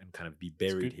and kind of be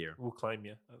buried here. We'll claim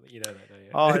you. You know that, don't you?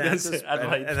 Oh,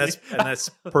 and that's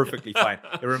perfectly fine.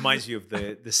 It reminds you of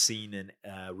the scene in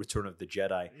Return of the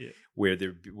Jedi where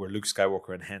Luke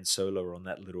Skywalker and Han Solo are on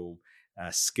that little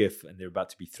skiff, and they're about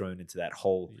to be thrown into that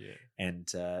hole.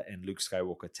 And Luke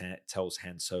Skywalker tells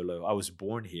Han Solo, "I was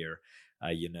born here."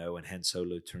 And Han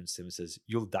Solo turns to him and says,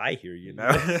 "You'll die here,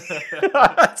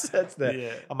 that's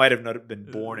I might have not been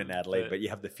born in Adelaide, but you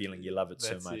have the feeling you love it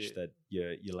so much that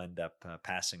you'll end up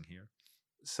passing here."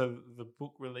 So the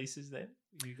book releases then?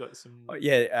 You got some...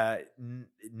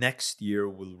 Next year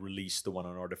we'll release the one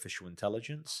on artificial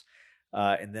intelligence.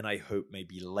 And then I hope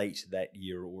maybe late that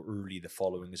year or early the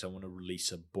following is I want to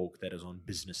release a book that is on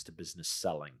business-to-business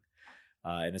selling.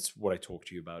 And it's what I talked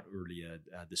to you about earlier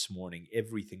this morning.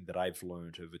 Everything that I've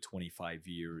learned over 25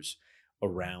 years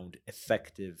around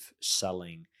effective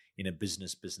selling in a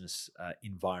business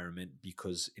environment,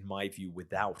 because in my view,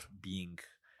 without being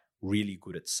really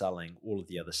good at selling, all of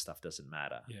the other stuff doesn't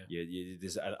matter.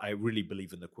 I really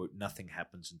believe in the quote, "Nothing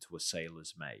happens until a sale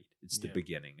is made." It's the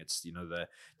beginning. It's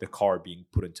the car being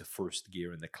put into first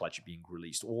gear and the clutch being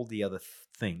released. All the other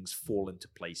things fall into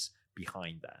place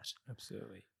behind that.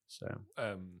 Absolutely. So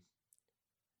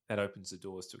that opens the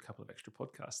doors to a couple of extra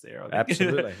podcasts there. I think.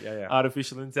 Absolutely,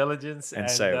 Artificial intelligence and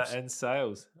sales. And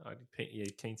sales. I'm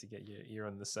keen to get your ear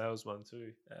on the sales one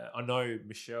too. I know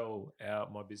Michelle,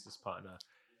 my business partner,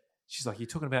 she's like, "You're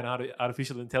talking about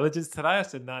artificial intelligence today?" I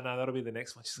said, "No, that'll be the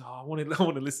next one." She's like, "I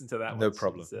want to listen to that one." No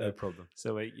problem.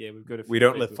 So we've got we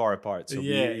don't live far apart, so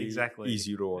exactly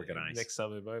easier to organize. Next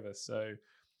suburb over. So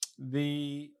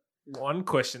the one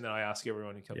question that I ask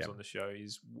everyone who comes on the show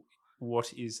is,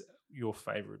 what is your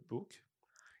favorite book?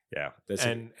 Yeah.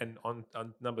 And on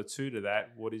number 2 to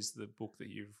that, what is the book that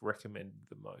you've recommended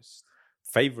the most?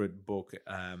 Favorite book,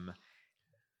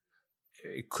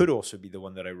 it could also be the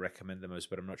one that I recommend the most,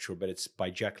 but I'm not sure. But it's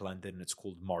by Jack London, and it's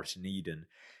called Martin Eden.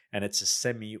 And it's a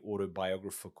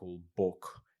semi-autobiographical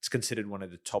book. It's considered one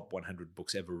of the top 100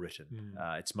 books ever written.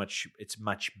 It's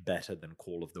much better than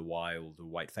Call of the Wild or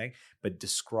White Fang, but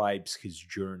describes his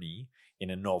journey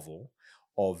in a novel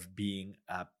of being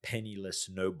a penniless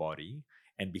nobody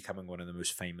and becoming one of the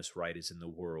most famous writers in the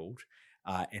world,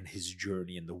 and his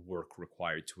journey and the work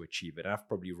required to achieve it. And I've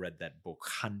probably read that book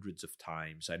hundreds of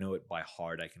times. I know it by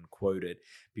heart. I can quote it,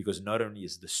 because not only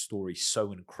is the story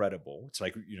so incredible, it's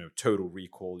like, Total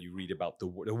Recall, you read about the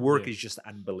work is just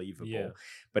unbelievable,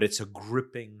 but it's a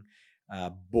gripping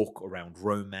book around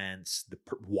romance,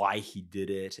 why he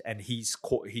did it, and he's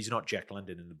not Jack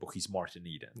London in the book; he's Martin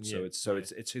Eden.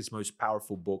 It's his most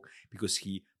powerful book because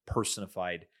he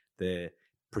personified the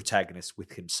protagonist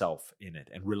with himself in it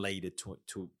and related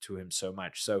to him so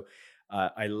much. So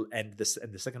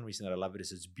the second reason that I love it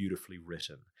is it's beautifully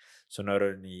written. So not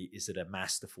only is it a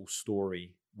masterful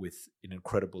story with an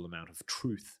incredible amount of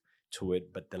truth to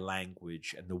it, but the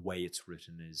language and the way it's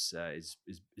written is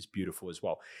beautiful as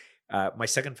well. My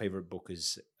second favorite book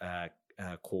is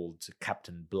called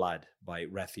Captain Blood by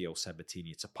Raphael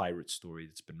Sabatini. It's a pirate story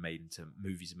that's been made into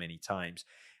movies many times.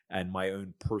 And my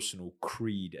own personal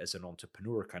creed as an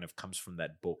entrepreneur kind of comes from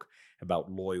that book about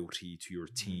loyalty to your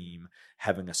team,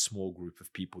 having a small group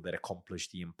of people that accomplish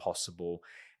the impossible.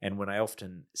 And when I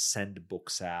often send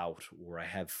books out, or I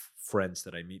have friends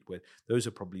that I meet with, those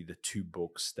are probably the two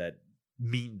books that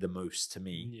mean the most to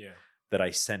me that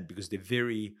I send, because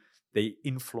they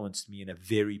influenced me in a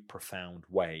very profound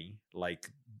way.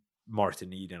 Like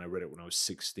Martin Eden, I read it when I was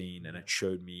 16, and it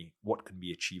showed me what can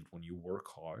be achieved when you work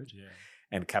hard.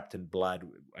 And Captain Blood,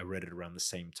 I read it around the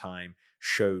same time,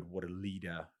 showed what a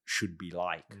leader should be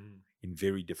like in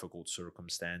very difficult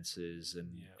circumstances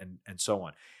and so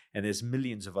on. And there's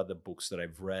millions of other books that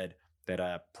I've read that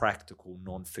are practical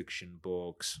nonfiction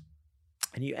books.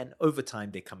 And over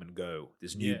time they come and go.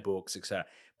 There's new books, etc.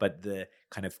 But the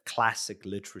kind of classic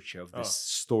literature of this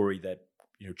story that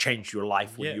changed your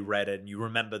life when you read it, and you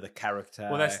remember the character.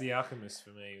 Well, that's The Alchemist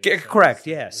for me. Correct.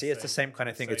 Yeah. See, it's the same kind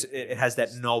of thing. It has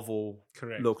that novel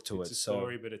look to it. It's a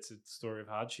story, but it's a story of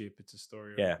hardship. It's a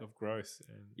story of growth.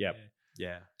 And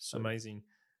So amazing.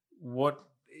 What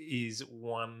is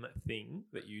one thing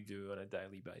that you do on a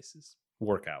daily basis?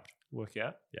 Workout.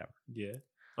 Yeah.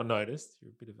 I noticed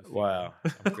you're a bit of a wow.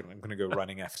 I'm going to go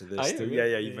running after this.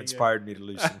 Yeah, you've inspired me to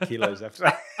lose some kilos after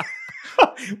that.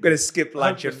 I'm going to skip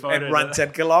lunch and run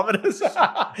 10 kilometers.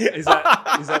 Is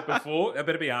that before? It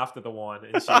better be after the wine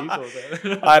and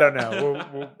cheese. I don't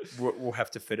know. We'll have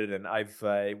to fit it in.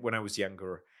 When I was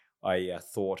younger, I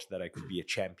thought that I could be a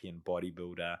champion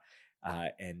bodybuilder.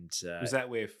 Was that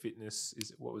where fitness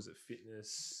is? What was it?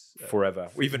 Fitness forever.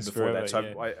 Even before forever, that.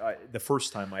 So the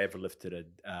first time I ever lifted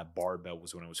a barbell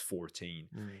was when I was 14,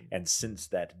 and since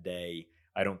that day,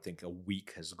 I don't think a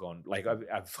week has gone. Like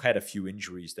I've had a few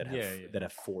injuries that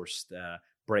have forced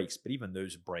breaks, but even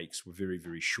those breaks were very,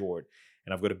 very short.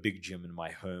 And I've got a big gym in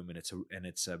my home, and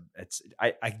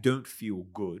I don't feel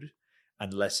good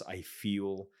unless I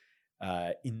feel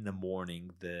in the morning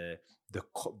the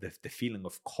feeling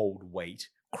of cold weight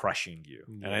crushing you.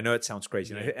 And I know it sounds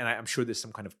crazy, and I'm sure there's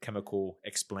some kind of chemical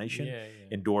explanation,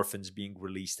 endorphins being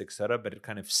released, etc. But it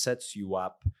kind of sets you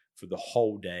up for the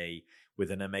whole day with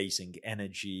an amazing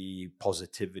energy,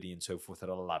 positivity, and so forth.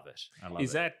 And I love it.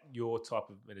 Is that your type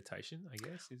of meditation? I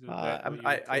guess. Is it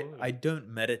I don't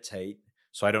meditate.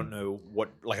 So I don't know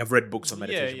what. Like I've read books on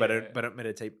meditation, but I don't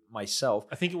meditate myself.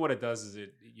 I think what it does is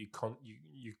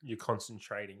you're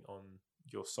concentrating on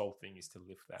your sole thing is to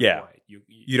lift that weight.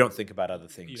 You don't think about other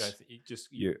things.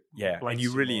 You don't. And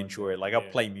you really enjoy it. Like I'll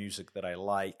play music that I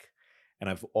like, and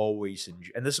I've always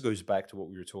enjoyed. And this goes back to what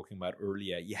we were talking about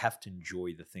earlier. You have to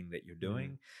enjoy the thing that you're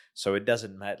doing. So it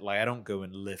doesn't matter. Like I don't go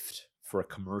and lift for a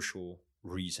commercial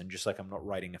reason. Just like I'm not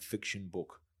writing a fiction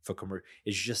book for commercial.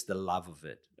 It's just the love of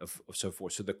it, of so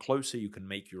forth. So the closer you can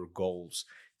make your goals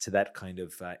to that kind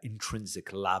of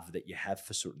intrinsic love that you have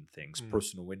for certain things,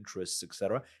 personal interests,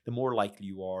 etc., the more likely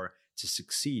you are to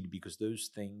succeed, because those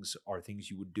things are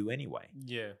things you would do anyway.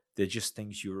 Yeah. They're just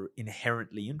things you're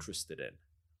inherently interested in.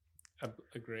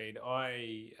 Agreed.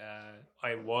 I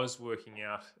was working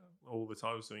out all the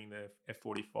time. I was doing the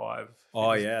F45.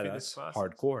 That's classes.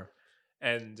 Hardcore.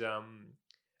 And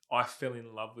I fell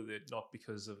in love with it, not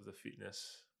because of the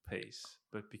fitness piece,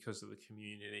 but because of the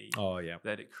community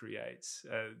that it creates.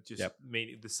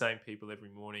 Meeting the same people every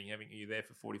morning, you're there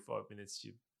for 45 minutes,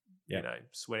 you know,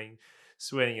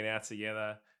 sweating it out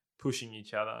together, pushing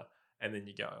each other, and then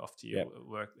you go off to your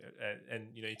work. And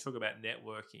you talk about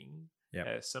networking.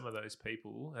 Some of those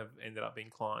people have ended up being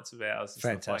clients of ours and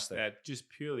Fantastic. stuff like that, just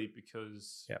purely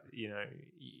because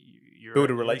you're build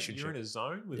a relationship. You're in a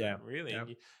zone with them, really.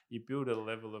 And you build a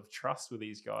level of trust with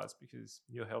these guys because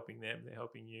you're helping them, they're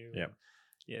helping you.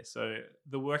 So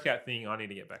the workout thing, I need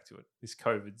to get back to it. This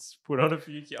COVID's put on a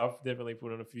few. I've definitely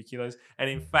put on a few kilos, and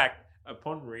in fact,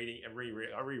 upon reading, I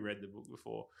reread the book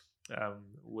before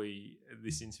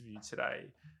this interview today.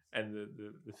 And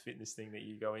the fitness thing that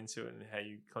you go into and how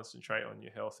you concentrate on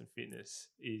your health and fitness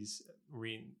is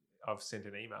I've sent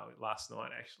an email last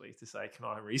night actually to say, can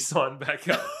I re-sign back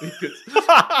up? Because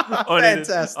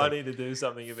I need to do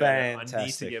something about it. I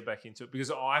need to get back into it because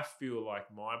I feel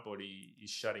like my body is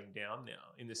shutting down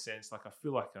now, in the sense like I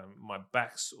feel like my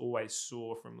back's always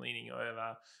sore from leaning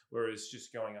over, whereas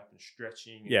just going up and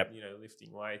stretching and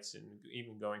lifting weights and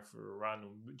even going for a run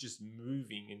or just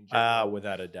moving in general.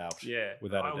 Without a doubt. I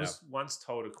was once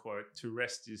told a quote, to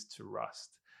rest is to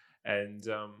rust. And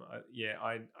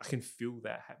I can feel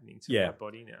that happening to my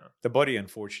body now. The body,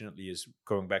 unfortunately, is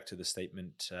going back to the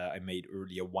statement I made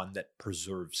earlier, one that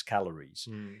preserves calories.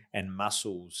 And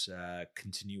muscles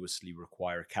continuously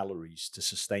require calories to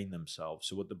sustain themselves.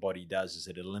 So what the body does is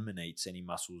it eliminates any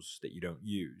muscles that you don't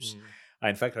use.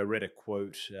 In fact, I read a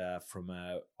quote from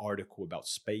an article about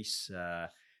space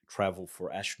travel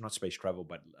for astronauts,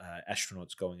 but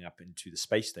astronauts going up into the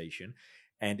space station.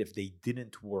 And if they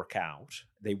didn't work out,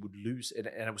 they would lose, and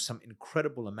it was some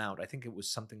incredible amount. I think it was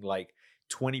something like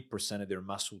 20% of their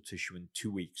muscle tissue in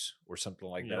 2 weeks or something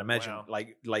like that. Imagine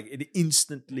like it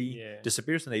instantly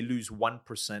disappears, and they lose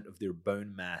 1% of their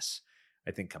bone mass,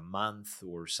 I think a month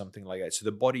or something like that. So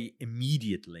the body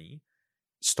immediately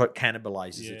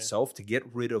cannibalizes itself to get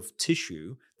rid of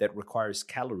tissue that requires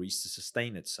calories to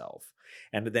sustain itself.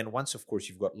 And then once, of course,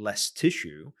 you've got less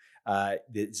tissue,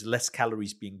 there's less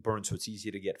calories being burned, so it's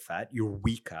easier to get fat. You're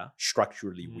weaker,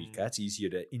 structurally weaker. It's easier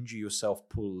to injure yourself,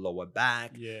 pull lower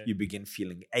back. You begin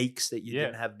feeling aches that you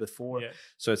didn't have before.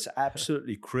 So it's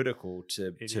absolutely critical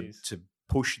to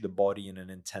push the body in an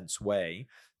intense way,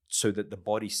 so that the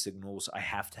body signals, I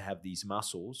have to have these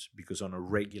muscles, because on a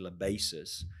regular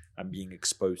basis, I'm being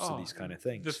exposed to these kind of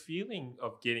things. The feeling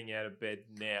of getting out of bed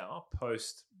now,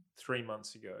 post 3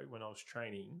 months ago when I was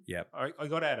training, I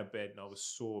got out of bed and I was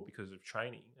sore because of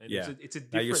training. And it's a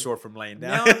different... Now you're sore from laying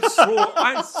down. Now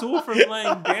I'm sore from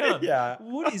laying down.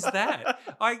 What is that?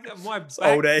 My back,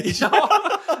 old age. but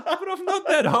I'm not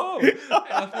that old. And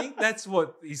I think that's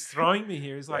what is throwing me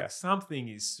here. Is like something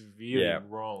is severely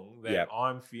wrong that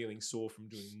I'm feeling sore from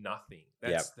doing nothing.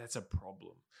 That's a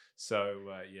problem. So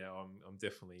I'm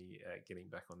definitely getting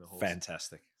back on the horse.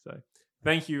 Fantastic. So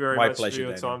thank you very much pleasure, for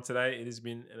your Daniel. time today. It has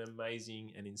been an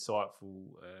amazing and insightful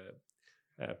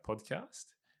podcast.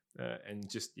 And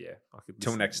just, I could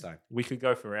Till listen. next time. We could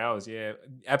go for hours. Yeah,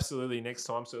 absolutely. Next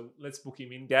time. So let's book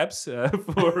him in, Gabs,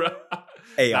 for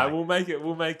AI. We'll make it.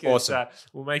 Awesome.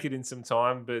 We'll make it in some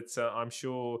time, but I'm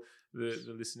sure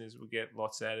the listeners will get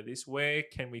lots out of this. Where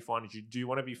can we find you? Do you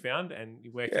want to be found, and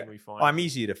where can we find I'm you?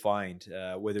 easy to find,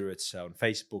 whether it's on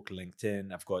Facebook,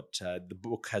 LinkedIn. I've got the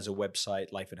book has a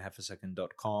website,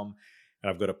 lifeinhalfasecond.com. And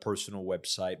I've got a personal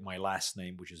website, my last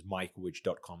name, which is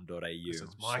michaelwich.com.au. So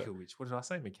it's Michaelwich. What did I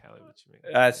say? Michaelowicz.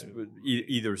 That's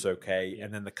either's okay.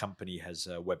 And then the company has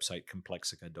a website,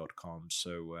 complexica.com.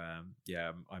 So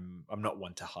I'm not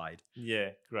one to hide.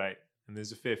 Yeah, great. And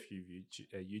there's a fair few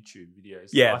YouTube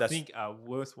videos Yeah, that I think are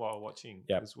worthwhile watching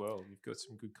as well. You've got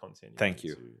some good content. Thank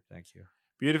you. Too. Thank you.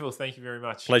 Beautiful. Thank you very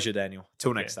much. Pleasure, Daniel.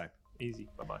 Till next time. Easy.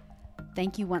 Bye-bye.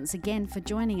 Thank you once again for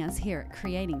joining us here at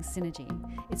Creating Synergy.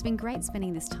 It's been great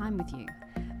spending this time with you.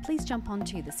 Please jump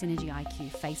onto the Synergy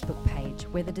IQ Facebook page,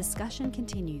 where the discussion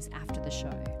continues after the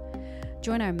show.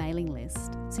 Join our mailing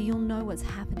list so you'll know what's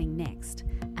happening next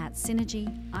at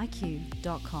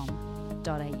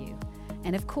synergyiq.com.au.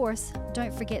 And of course,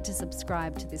 don't forget to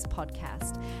subscribe to this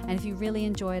podcast. And if you really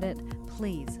enjoyed it,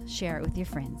 please share it with your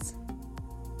friends.